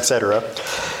 thefts, etc.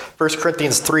 1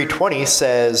 Corinthians 3:20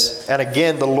 says, and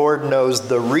again, the Lord knows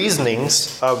the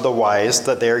reasonings of the wise,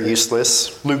 that they are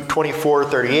useless. Luke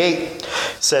 24:38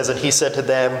 says, and he said to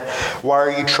them, why are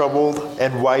you troubled,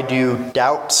 and why do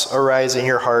doubts arise in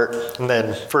your heart? And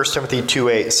then 1 Timothy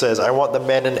 2:8 says, I want the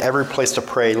men in every place to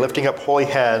pray, lifting up holy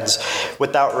hands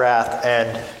without wrath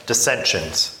and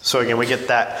dissensions. So again, we get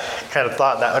that kind of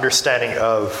thought, that understanding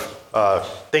of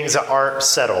things that aren't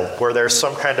settled, where there's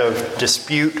some kind of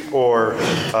dispute or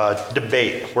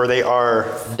debate, where they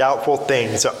are doubtful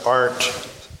things that aren't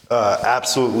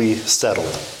absolutely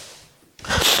settled.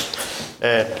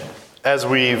 And as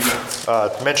we've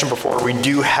mentioned before, we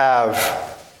do have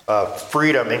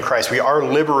freedom in Christ. We are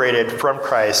liberated from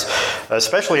Christ,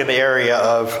 especially in the area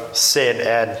of sin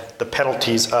and the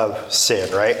penalties of sin,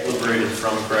 right? Liberated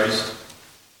from Christ.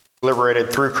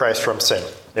 Liberated through Christ from sin.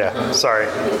 Yeah, sorry.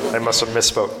 I must have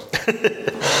misspoke.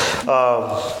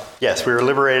 Yes, we were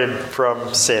liberated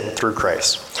from sin through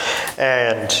Christ.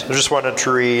 And I just wanted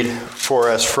to read for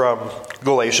us from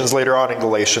Galatians, later on in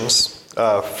Galatians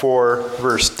 4,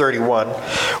 verse 31,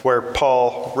 where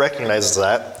Paul recognizes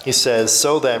that. He says,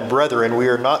 "So then, brethren, we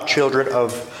are not children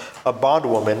of a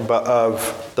bondwoman, but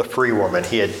of the free woman."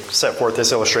 He had set forth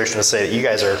this illustration to say that you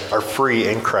guys are free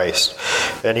in Christ.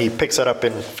 And he picks that up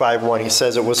in 5:1. He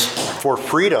says, "It was for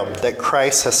freedom that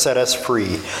Christ has set us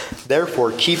free.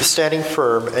 Therefore, keep standing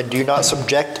firm and do not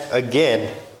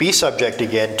be subject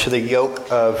again to the yoke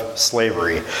of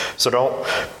slavery." So don't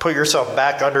put yourself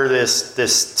back under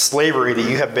this slavery that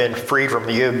you have been freed from,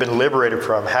 that you have been liberated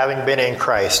from, having been in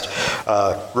Christ.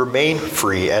 Remain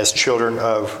free as children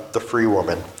of the free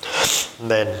woman.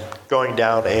 And then going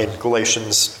down in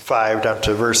Galatians 5, down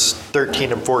to verse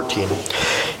 13 and 14,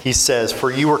 he says,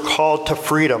 "For you were called to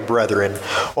freedom, brethren.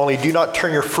 Only do not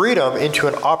turn your freedom into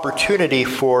an opportunity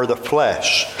for the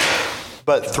flesh,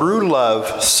 but through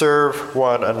love serve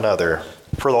one another.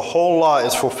 For the whole law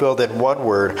is fulfilled in one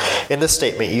word, in the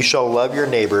statement, you shall love your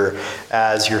neighbor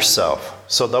as yourself."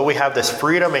 So though we have this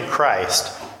freedom in Christ,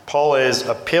 Paul is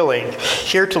appealing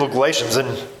here to the Galatians,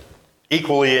 and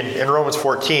equally in Romans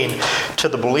 14, to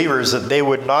the believers, that they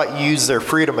would not use their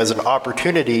freedom as an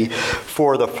opportunity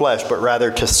for the flesh, but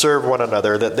rather to serve one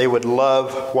another, that they would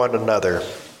love one another.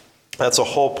 That's the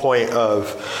whole point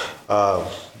of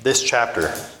this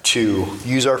chapter, to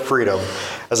use our freedom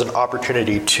as an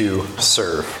opportunity to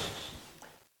serve.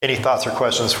 Any thoughts or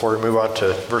questions before we move on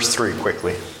to verse 3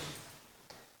 quickly?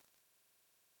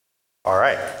 All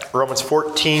right, Romans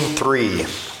 14:3.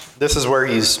 This is where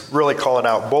he's really calling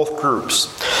out both groups.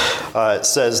 It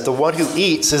says, "The one who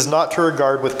eats is not to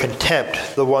regard with contempt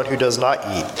the one who does not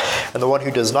eat, and the one who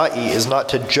does not eat is not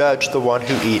to judge the one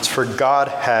who eats, for God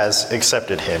has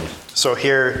accepted him." So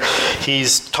here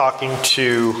he's talking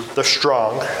to the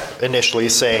strong initially,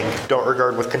 saying don't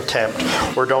regard with contempt,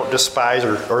 or don't despise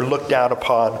or look down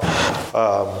upon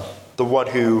the one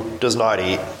who does not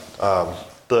eat.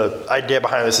 The idea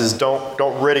behind this is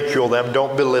don't ridicule them,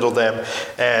 don't belittle them,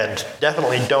 and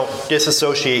definitely don't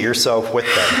disassociate yourself with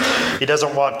them. He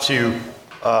doesn't want to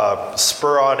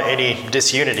spur on any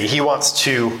disunity. He wants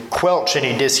to quelch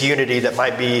any disunity that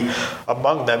might be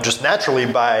among them just naturally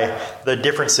by the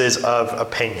differences of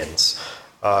opinions,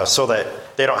 so that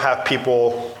they don't have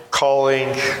people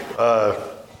calling a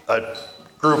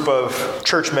group of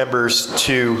church members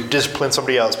to discipline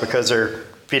somebody else because they're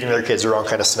feeding their kids the wrong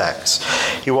kind of snacks.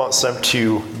 He wants them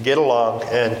to get along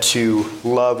and to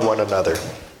love one another.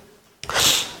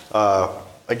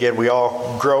 Again, we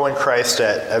all grow in Christ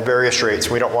at various rates.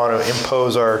 We don't want to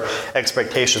impose our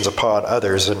expectations upon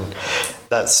others, and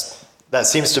that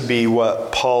seems to be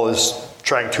what Paul is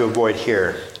trying to avoid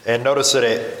here. And notice that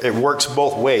it works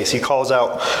both ways. He calls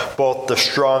out both the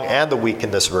strong and the weak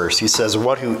in this verse. He says,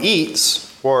 "One who eats,"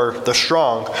 or the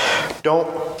strong, don't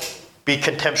be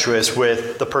contemptuous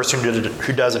with the person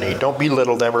who doesn't eat. Don't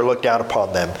belittle them or look down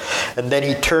upon them. And then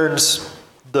he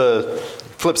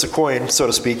flips a coin, so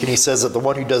to speak, and he says that the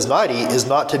one who does not eat is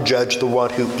not to judge the one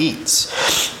who eats.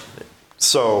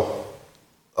 So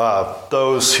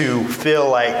those who feel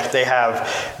like they have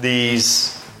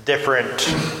these different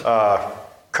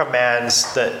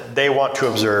commands that they want to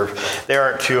observe, they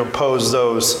aren't to impose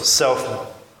those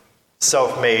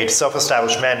self-made,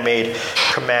 self-established, man-made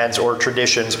commands or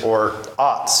traditions or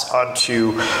oughts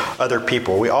onto other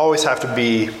people. We always have to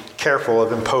be careful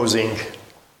of imposing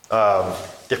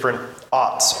different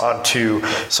oughts onto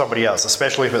somebody else,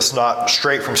 especially if it's not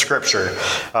straight from Scripture.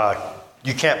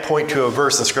 You can't point to a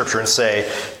verse in Scripture and say,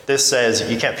 this says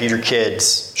you can't feed your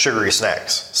kids sugary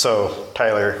snacks. So,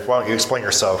 Tyler, why don't you explain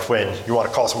yourself when you want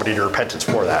to call somebody to repentance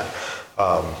for that?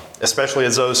 Especially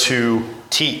as those who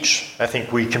teach, I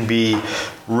think we can be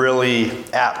really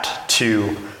apt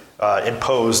to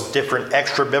impose different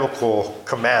extra biblical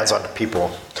commands onto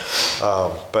people.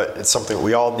 But it's something that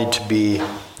we all need to be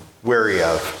wary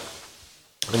of.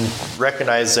 And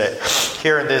recognize that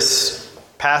here in this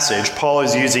passage, Paul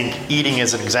is using eating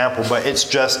as an example, but it's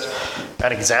just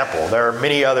an example. There are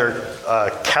many other,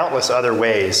 countless other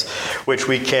ways which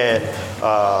we can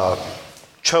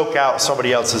choke out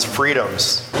somebody else's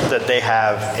freedoms that they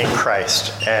have in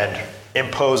Christ and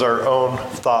impose our own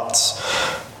thoughts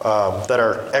that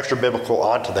are extra biblical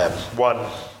onto them. One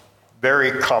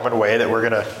very common way that we're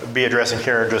going to be addressing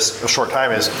here in just a short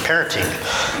time is parenting.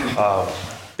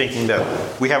 thinking that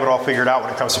we have it all figured out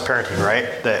when it comes to parenting,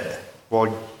 right? That,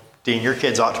 well, Dean, your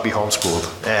kids ought to be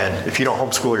homeschooled. And if you don't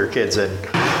homeschool your kids, then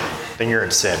you're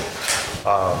in sin.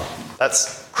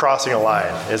 That's crossing a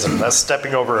line, isn't it? That's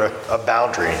stepping over a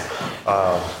boundary.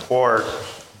 Or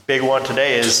big one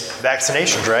today is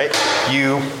vaccinations, right?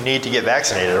 You need to get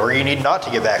vaccinated, or you need not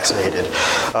to get vaccinated.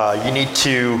 You need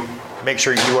to make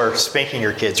sure you are spanking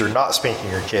your kids or not spanking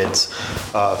your kids.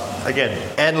 Again,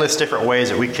 endless different ways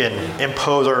that we can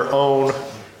impose our own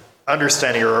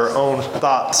understanding or our own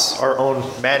thoughts, our own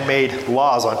man-made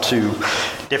laws onto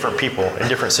different people in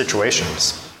different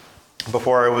situations.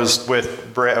 Before I was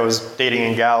with Brett, I was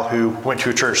dating a gal who went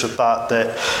to a church that thought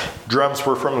that drums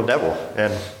were from the devil.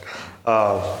 And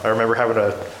I remember having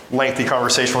a lengthy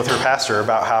conversation with her pastor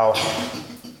about how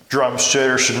drums should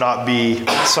or should not be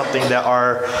something that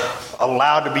are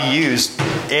allowed to be used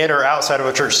in or outside of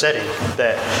a church setting,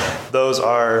 that those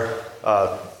are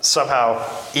somehow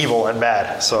evil and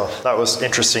bad. So that was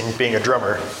interesting, being a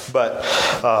drummer. But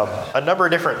a number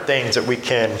of different things that we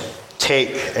can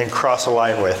take and cross a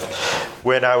line with.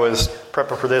 When I was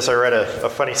prepping for this, I read a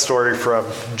funny story from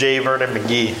J. Vernon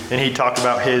McGee, and he talked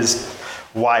about his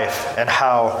wife and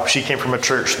how she came from a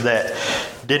church that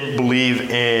didn't believe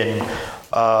in,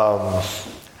 how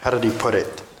did he put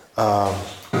it,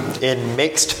 in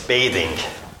mixed bathing.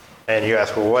 And you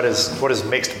ask, well, what is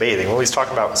mixed bathing? Well, he's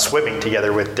talking about swimming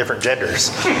together with different genders.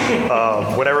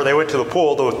 Whenever they went to the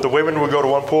pool, the women would go to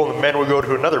one pool and the men would go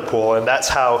to another pool. And that's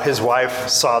how his wife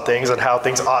saw things and how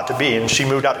things ought to be. And she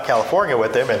moved out to California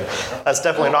with him, and that's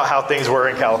definitely not how things were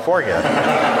in California.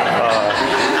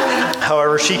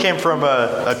 However, she came from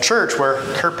a church where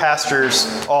her pastors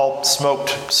all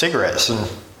smoked cigarettes and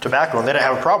tobacco, and they didn't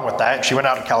have a problem with that. And she went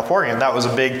out to California, and that was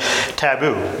a big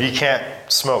taboo. You can't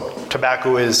smoke.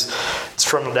 Tobacco it's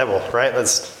from the devil, right?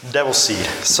 That's devil seed.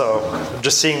 So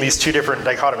just seeing these two different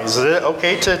dichotomies. Is it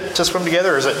okay to swim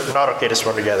together, or is it not okay to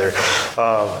swim together?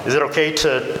 Is it okay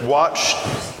to watch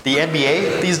the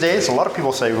NBA these days? A lot of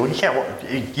people say, well, you can't.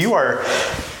 If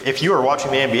you are watching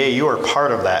the NBA, you are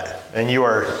part of that, and you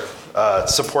are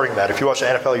supporting that. If you watch the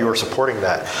NFL, you are supporting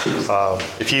that.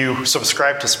 If you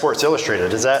subscribe to Sports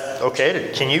Illustrated, is that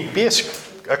okay? Can you be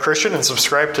a Christian and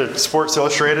subscribe to Sports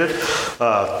Illustrated?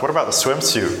 What about the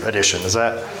swimsuit edition? Is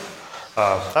that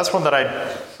that's one that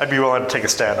I'd be willing to take a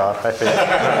stand on, I think.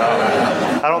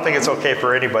 I don't think it's okay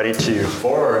for anybody to.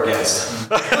 For or against?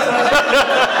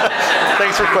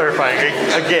 Thanks for clarifying.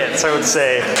 Against, I would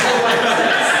say.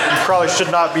 You probably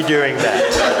should not be doing that.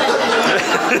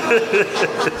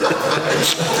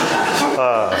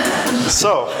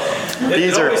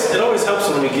 It always helps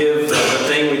when we give the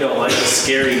thing we don't like a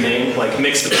scary name, like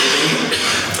mixed bathing.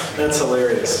 That's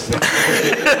hilarious.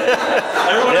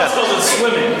 Everyone else calls it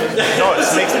swimming. No,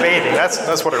 it's mixed bathing.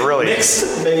 That's what it really is.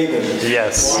 Mixed bathing.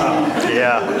 Yes. Wow.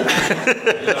 Yeah.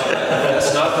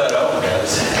 It's not that old,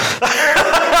 guys.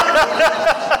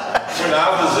 When I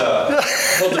was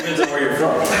well, it depends on where you're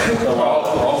from.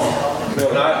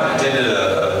 when I attended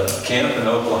a camp in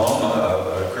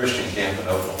Oklahoma, a Christian camp in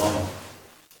Oklahoma,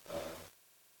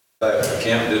 that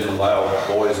camp didn't allow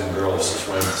boys and girls to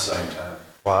swim at the same time.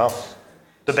 Wow.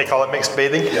 Did they call it mixed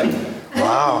bathing? Yeah.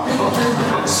 Wow.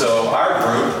 And so our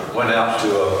group went out to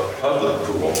a public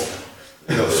pool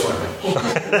to go swimming.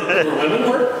 Where women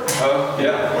were?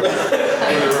 Yeah.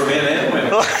 There were men and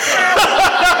women.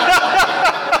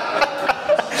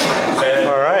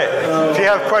 All right. If you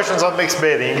have questions on mixed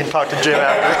bathing, you can talk to Jim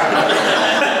after.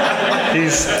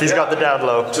 He's got the down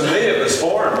low. To me, it was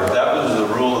foreign, but that was the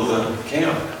rule of the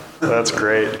camp. That's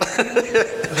great.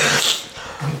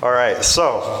 All right,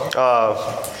 so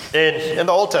in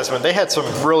the Old Testament, they had some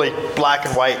really black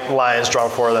and white lines drawn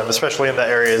for them, especially in the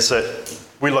areas that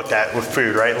we looked at with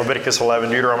food, right? Leviticus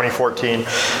 11, Deuteronomy 14.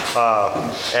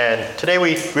 And today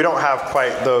we don't have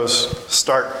quite those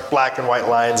stark black and white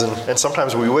lines, and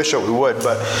sometimes we wish that we would,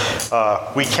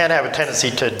 but we can have a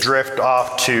tendency to drift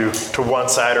off to one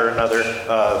side or another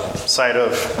side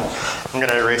of, I'm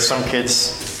going to erase some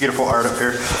kids' beautiful art up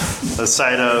here, the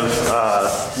side of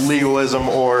legalism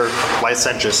or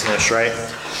licentiousness, right?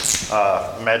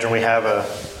 Imagine we have a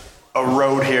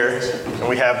road here, and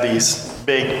we have these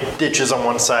big ditches on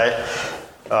one side.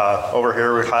 Over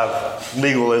here we have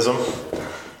legalism,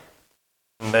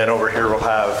 and then over here we'll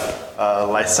have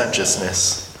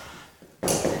licentiousness.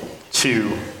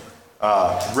 To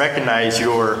recognize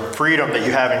your freedom that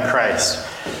you have in Christ.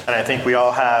 And I think we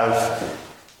all have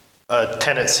a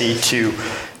tendency to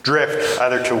drift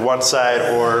either to one side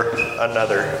or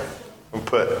another. We'll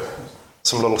put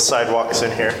some little sidewalks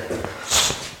in here.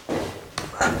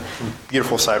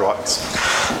 Beautiful sidewalks.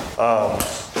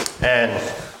 And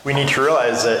we need to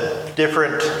realize that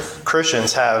different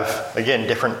Christians have, again,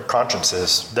 different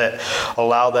consciences that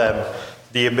allow them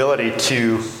the ability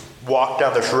to walk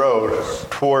down this road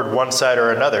toward one side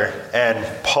or another. And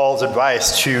Paul's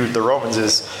advice to the Romans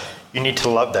is you need to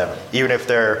love them, even if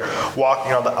they're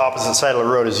walking on the opposite side of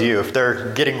the road as you. If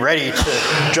they're getting ready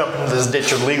to jump into this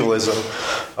ditch of legalism,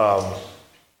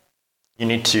 you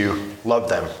need to love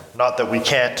them. Not that we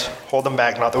can't hold them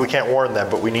back, not that we can't warn them,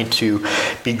 but we need to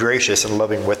be gracious and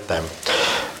loving with them.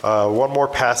 One more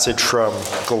passage from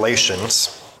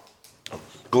Galatians.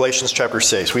 Galatians chapter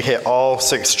 6. We hit all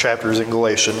 6 chapters in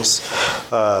Galatians.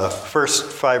 First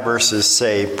 5 verses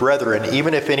say, "Brethren,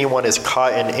 even if anyone is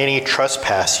caught in any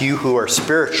trespass, you who are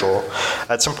spiritual,"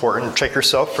 that's important, check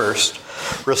yourself first,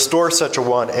 "restore such a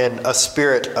one in a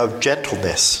spirit of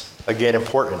gentleness." Again,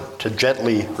 important, to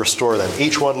gently restore them.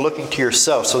 "Each one looking to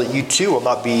yourself, so that you too will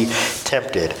not be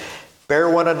tempted. Bear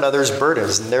one another's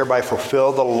burdens, and thereby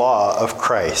fulfill the law of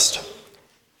Christ.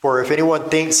 For if anyone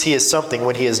thinks he is something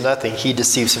when he is nothing, he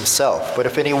deceives himself. But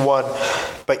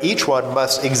each one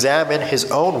must examine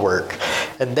his own work,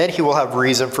 and then he will have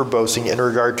reason for boasting in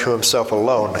regard to himself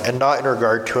alone, and not in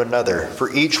regard to another.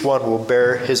 For each one will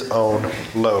bear his own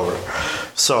load."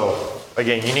 So,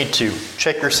 again, you need to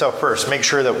check yourself first. Make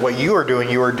sure that what you are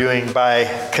doing by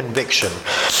conviction,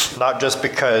 not just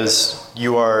because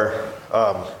you are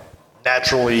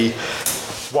naturally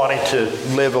wanting to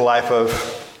live a life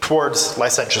towards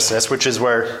licentiousness, which is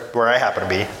where I happen to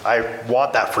be. I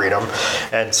want that freedom,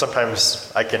 and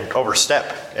sometimes I can overstep,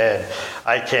 and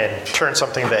I can turn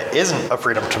something that isn't a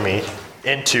freedom to me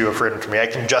into a freedom to me. I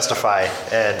can justify,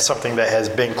 and something that has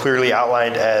been clearly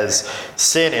outlined as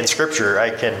sin in Scripture,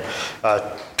 I can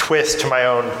twist to my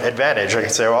own advantage. I can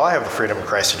say, well, I have the freedom of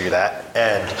Christ to do that.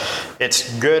 And it's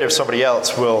good if somebody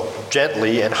else will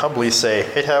gently and humbly say,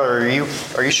 "Hey, Tyler, are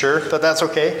you sure that that's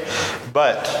okay?"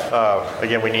 But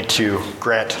again, we need to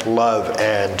grant love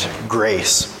and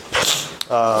grace.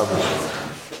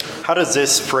 How does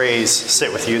this phrase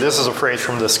sit with you? This is a phrase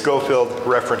from the Scofield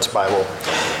Reference Bible.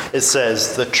 It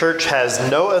says, "The church has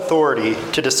no authority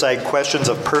to decide questions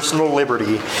of personal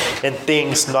liberty and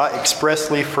things not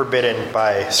expressly forbidden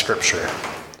by Scripture."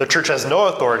 The church has no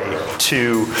authority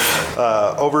to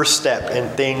overstep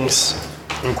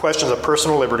in questions of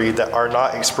personal liberty that are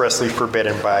not expressly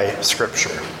forbidden by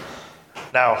Scripture.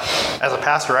 Now, as a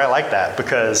pastor, I like that,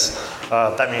 because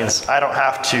that means I don't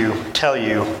have to tell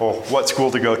you, well, what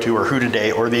school to go to or who to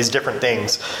date or these different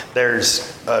things.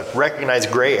 There's a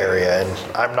recognized gray area, and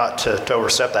I'm not to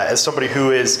overstep that. As somebody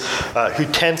who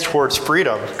tends towards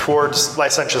freedom, towards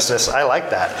licentiousness, I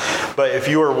like that. But if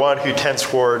you are one who tends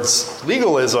towards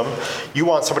legalism, you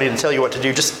want somebody to tell you what to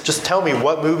do. Just tell me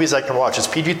what movies I can watch. Is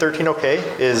PG-13 okay?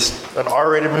 Is an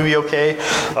R-rated movie okay?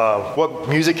 What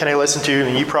music can I listen to?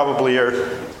 And you probably are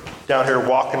down here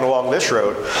walking along this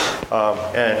road,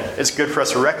 and it's good for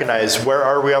us to recognize where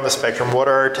are we on the spectrum, what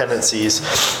are our tendencies,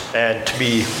 and to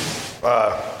be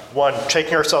one,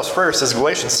 checking ourselves first, as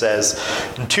Galatians says,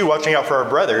 and two, watching out for our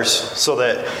brothers so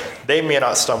that they may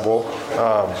not stumble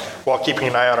while keeping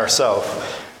an eye on ourselves.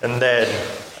 And then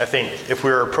I think if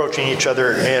we're approaching each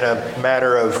other in a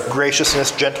manner of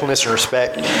graciousness, gentleness, and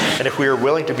respect, and if we are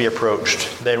willing to be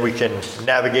approached, then we can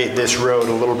navigate this road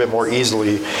a little bit more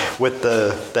easily with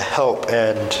the help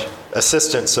and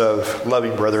assistance of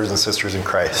loving brothers and sisters in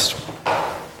Christ.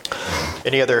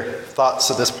 Any other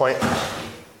thoughts at this point?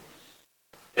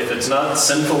 If it's not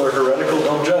sinful or heretical,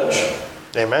 don't judge.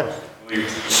 Amen. We need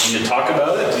to talk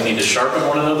about it. We need to sharpen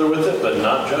one another with it, but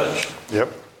not judge. Yep.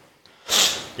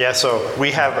 Yeah, so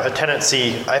we have a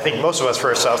tendency, I think most of us for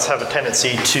ourselves have a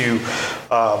tendency to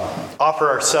offer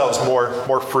ourselves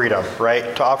more freedom,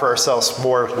 right? To offer ourselves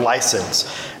more license.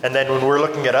 And then when we're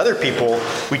looking at other people,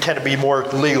 we tend to be more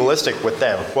legalistic with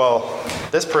them. Well,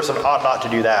 this person ought not to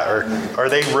do that. Or are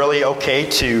they really okay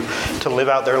to live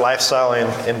out their lifestyle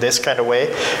in this kind of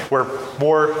way? We're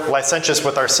more licentious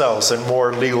with ourselves and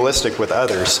more legalistic with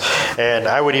others. And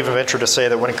I would even venture to say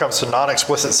that when it comes to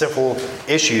non-explicit sinful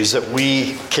issues, that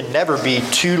we can never be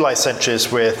too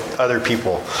licentious with other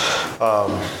people.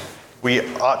 We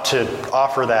ought to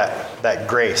offer that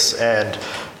grace and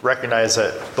recognize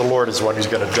that the Lord is the one who's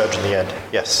going to judge in the end.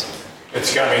 Yes?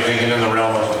 It's got me thinking in the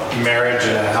realm of marriage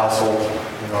and a household.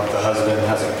 If the husband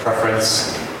has a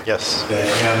preference, yes, that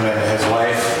him and his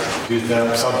wife do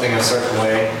something a certain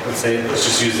way. Let's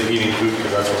just use the eating food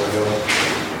because that's what we're doing.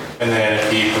 And then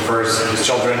if he prefers his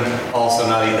children also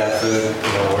not eat that food,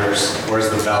 where's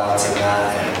the balance in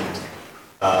that,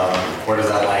 and where does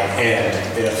that line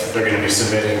end if they're going to be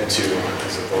submitting to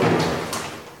his authority?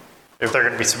 If they're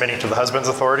going to be submitting to the husband's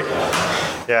authority?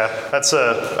 Yeah, that's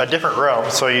a different realm.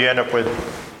 So you end up with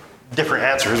different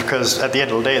answers, because at the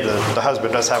end of the day, the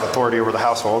husband does have authority over the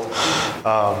household,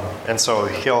 and so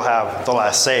he'll have the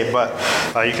last say. But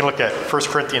you can look at 1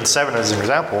 Corinthians 7 as an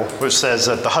example, which says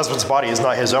that the husband's body is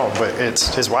not his own, but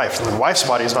it's his wife's, and the wife's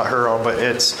body is not her own, but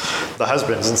it's the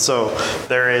husband's. And so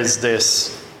there is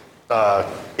this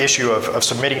issue of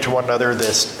submitting to one another,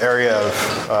 this area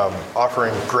of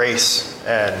offering grace,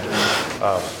 and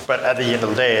but at the end of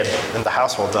the day, in the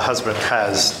household, the husband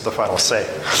has the final say.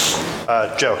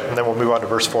 Joe, and then we'll move on to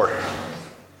verse 4.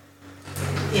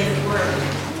 If we're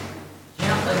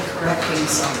gently correcting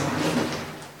someone,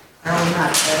 are we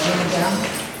not judging them?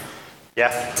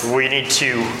 Yeah, we need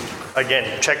to,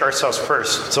 again, check ourselves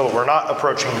first, so we're not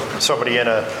approaching somebody in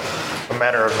a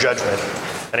manner of judgment.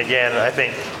 And again, I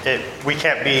think we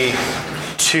can't be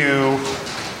too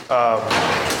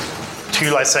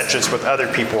licentious with other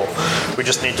people. We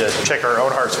just need to check our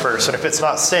own hearts first. And if it's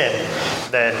not sin,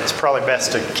 then it's probably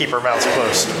best to keep our mouths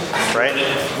closed, right?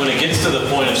 When it gets to the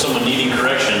point of someone needing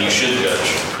correction, you should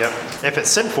judge. Yep. If it's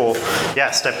sinful,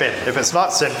 yeah, step in. If it's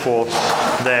not sinful,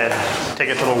 then take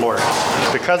it to the Lord.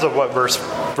 Because of what verse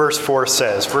 4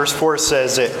 says. Verse 4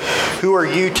 says that, who are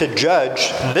you to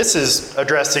judge? And this is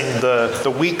addressing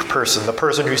the weak person, the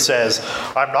person who says,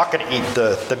 I'm not going to eat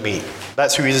the meat.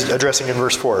 That's who he's addressing in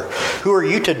verse 4. Who are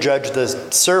you to judge the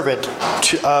servant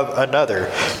of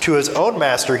another? To his own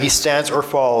master he stands or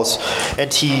falls,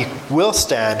 and he will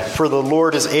stand, for the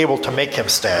Lord is able to make him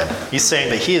stand. He's saying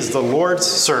that he is the Lord's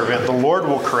servant. The Lord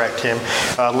will correct him.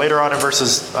 Later on in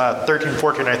verses 13,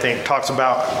 14, I think, talks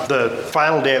about the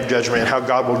final day of judgment and how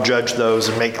God will judge those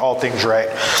and make all things right.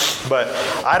 But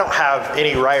I don't have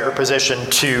any right or position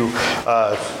to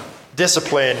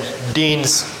discipline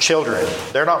Dean's children.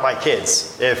 They're not my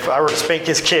kids. If I were to spank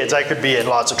his kids, I could be in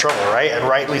lots of trouble, right? And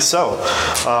rightly so.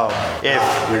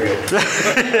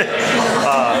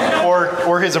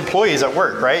 Or his employees at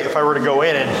work, right? If I were to go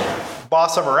in and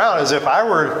boss them around as if I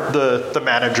were the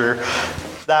manager,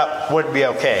 that wouldn't be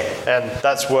okay. And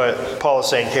that's what Paul is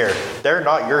saying here. They're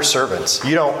not your servants.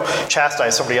 You don't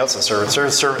chastise somebody else's servants. They're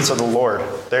the servants of the Lord.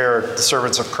 They're the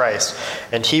servants of Christ.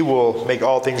 And he will make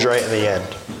all things right in the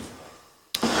end.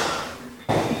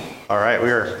 All right, we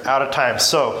are out of time.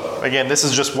 So, again, this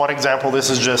is just one example. This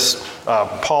is just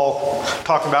Paul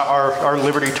talking about our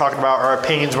liberty, talking about our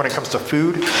opinions when it comes to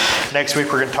food. Next week,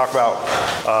 we're going to talk about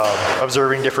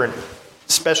observing different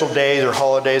special days or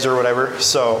holidays or whatever.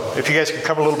 So if you guys could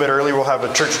come a little bit early, we'll have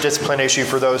a church discipline issue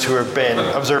for those who have been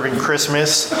observing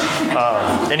Christmas.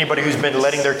 Anybody who's been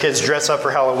letting their kids dress up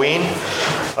for Halloween,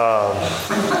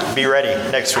 be ready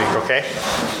next week, okay?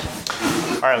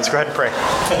 All right, let's go ahead and pray.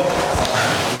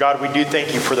 God, we do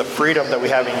thank you for the freedom that we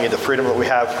have in you, the freedom that we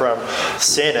have from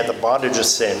sin and the bondage of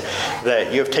sin,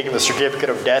 that you have taken the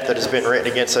certificate of death that has been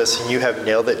written against us and you have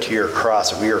nailed it to your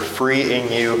cross. We are free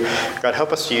in you. God,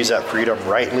 help us to use that freedom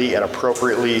rightly and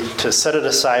appropriately, to set it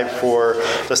aside for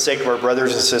the sake of our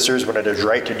brothers and sisters when it is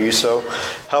right to do so.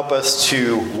 Help us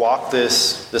to walk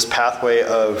this pathway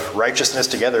of righteousness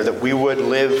together, that we would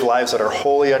live lives that are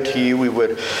holy unto you. We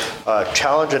would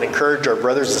challenge and encourage our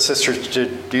brothers and sisters to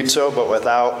do so, but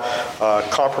without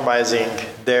compromising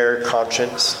their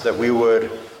conscience, that we would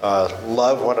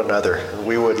love one another.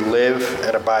 We would live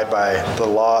and abide by the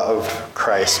law of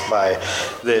Christ, by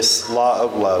this law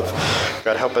of love.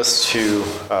 God, help us to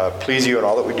please you in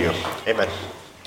all that we do. Amen.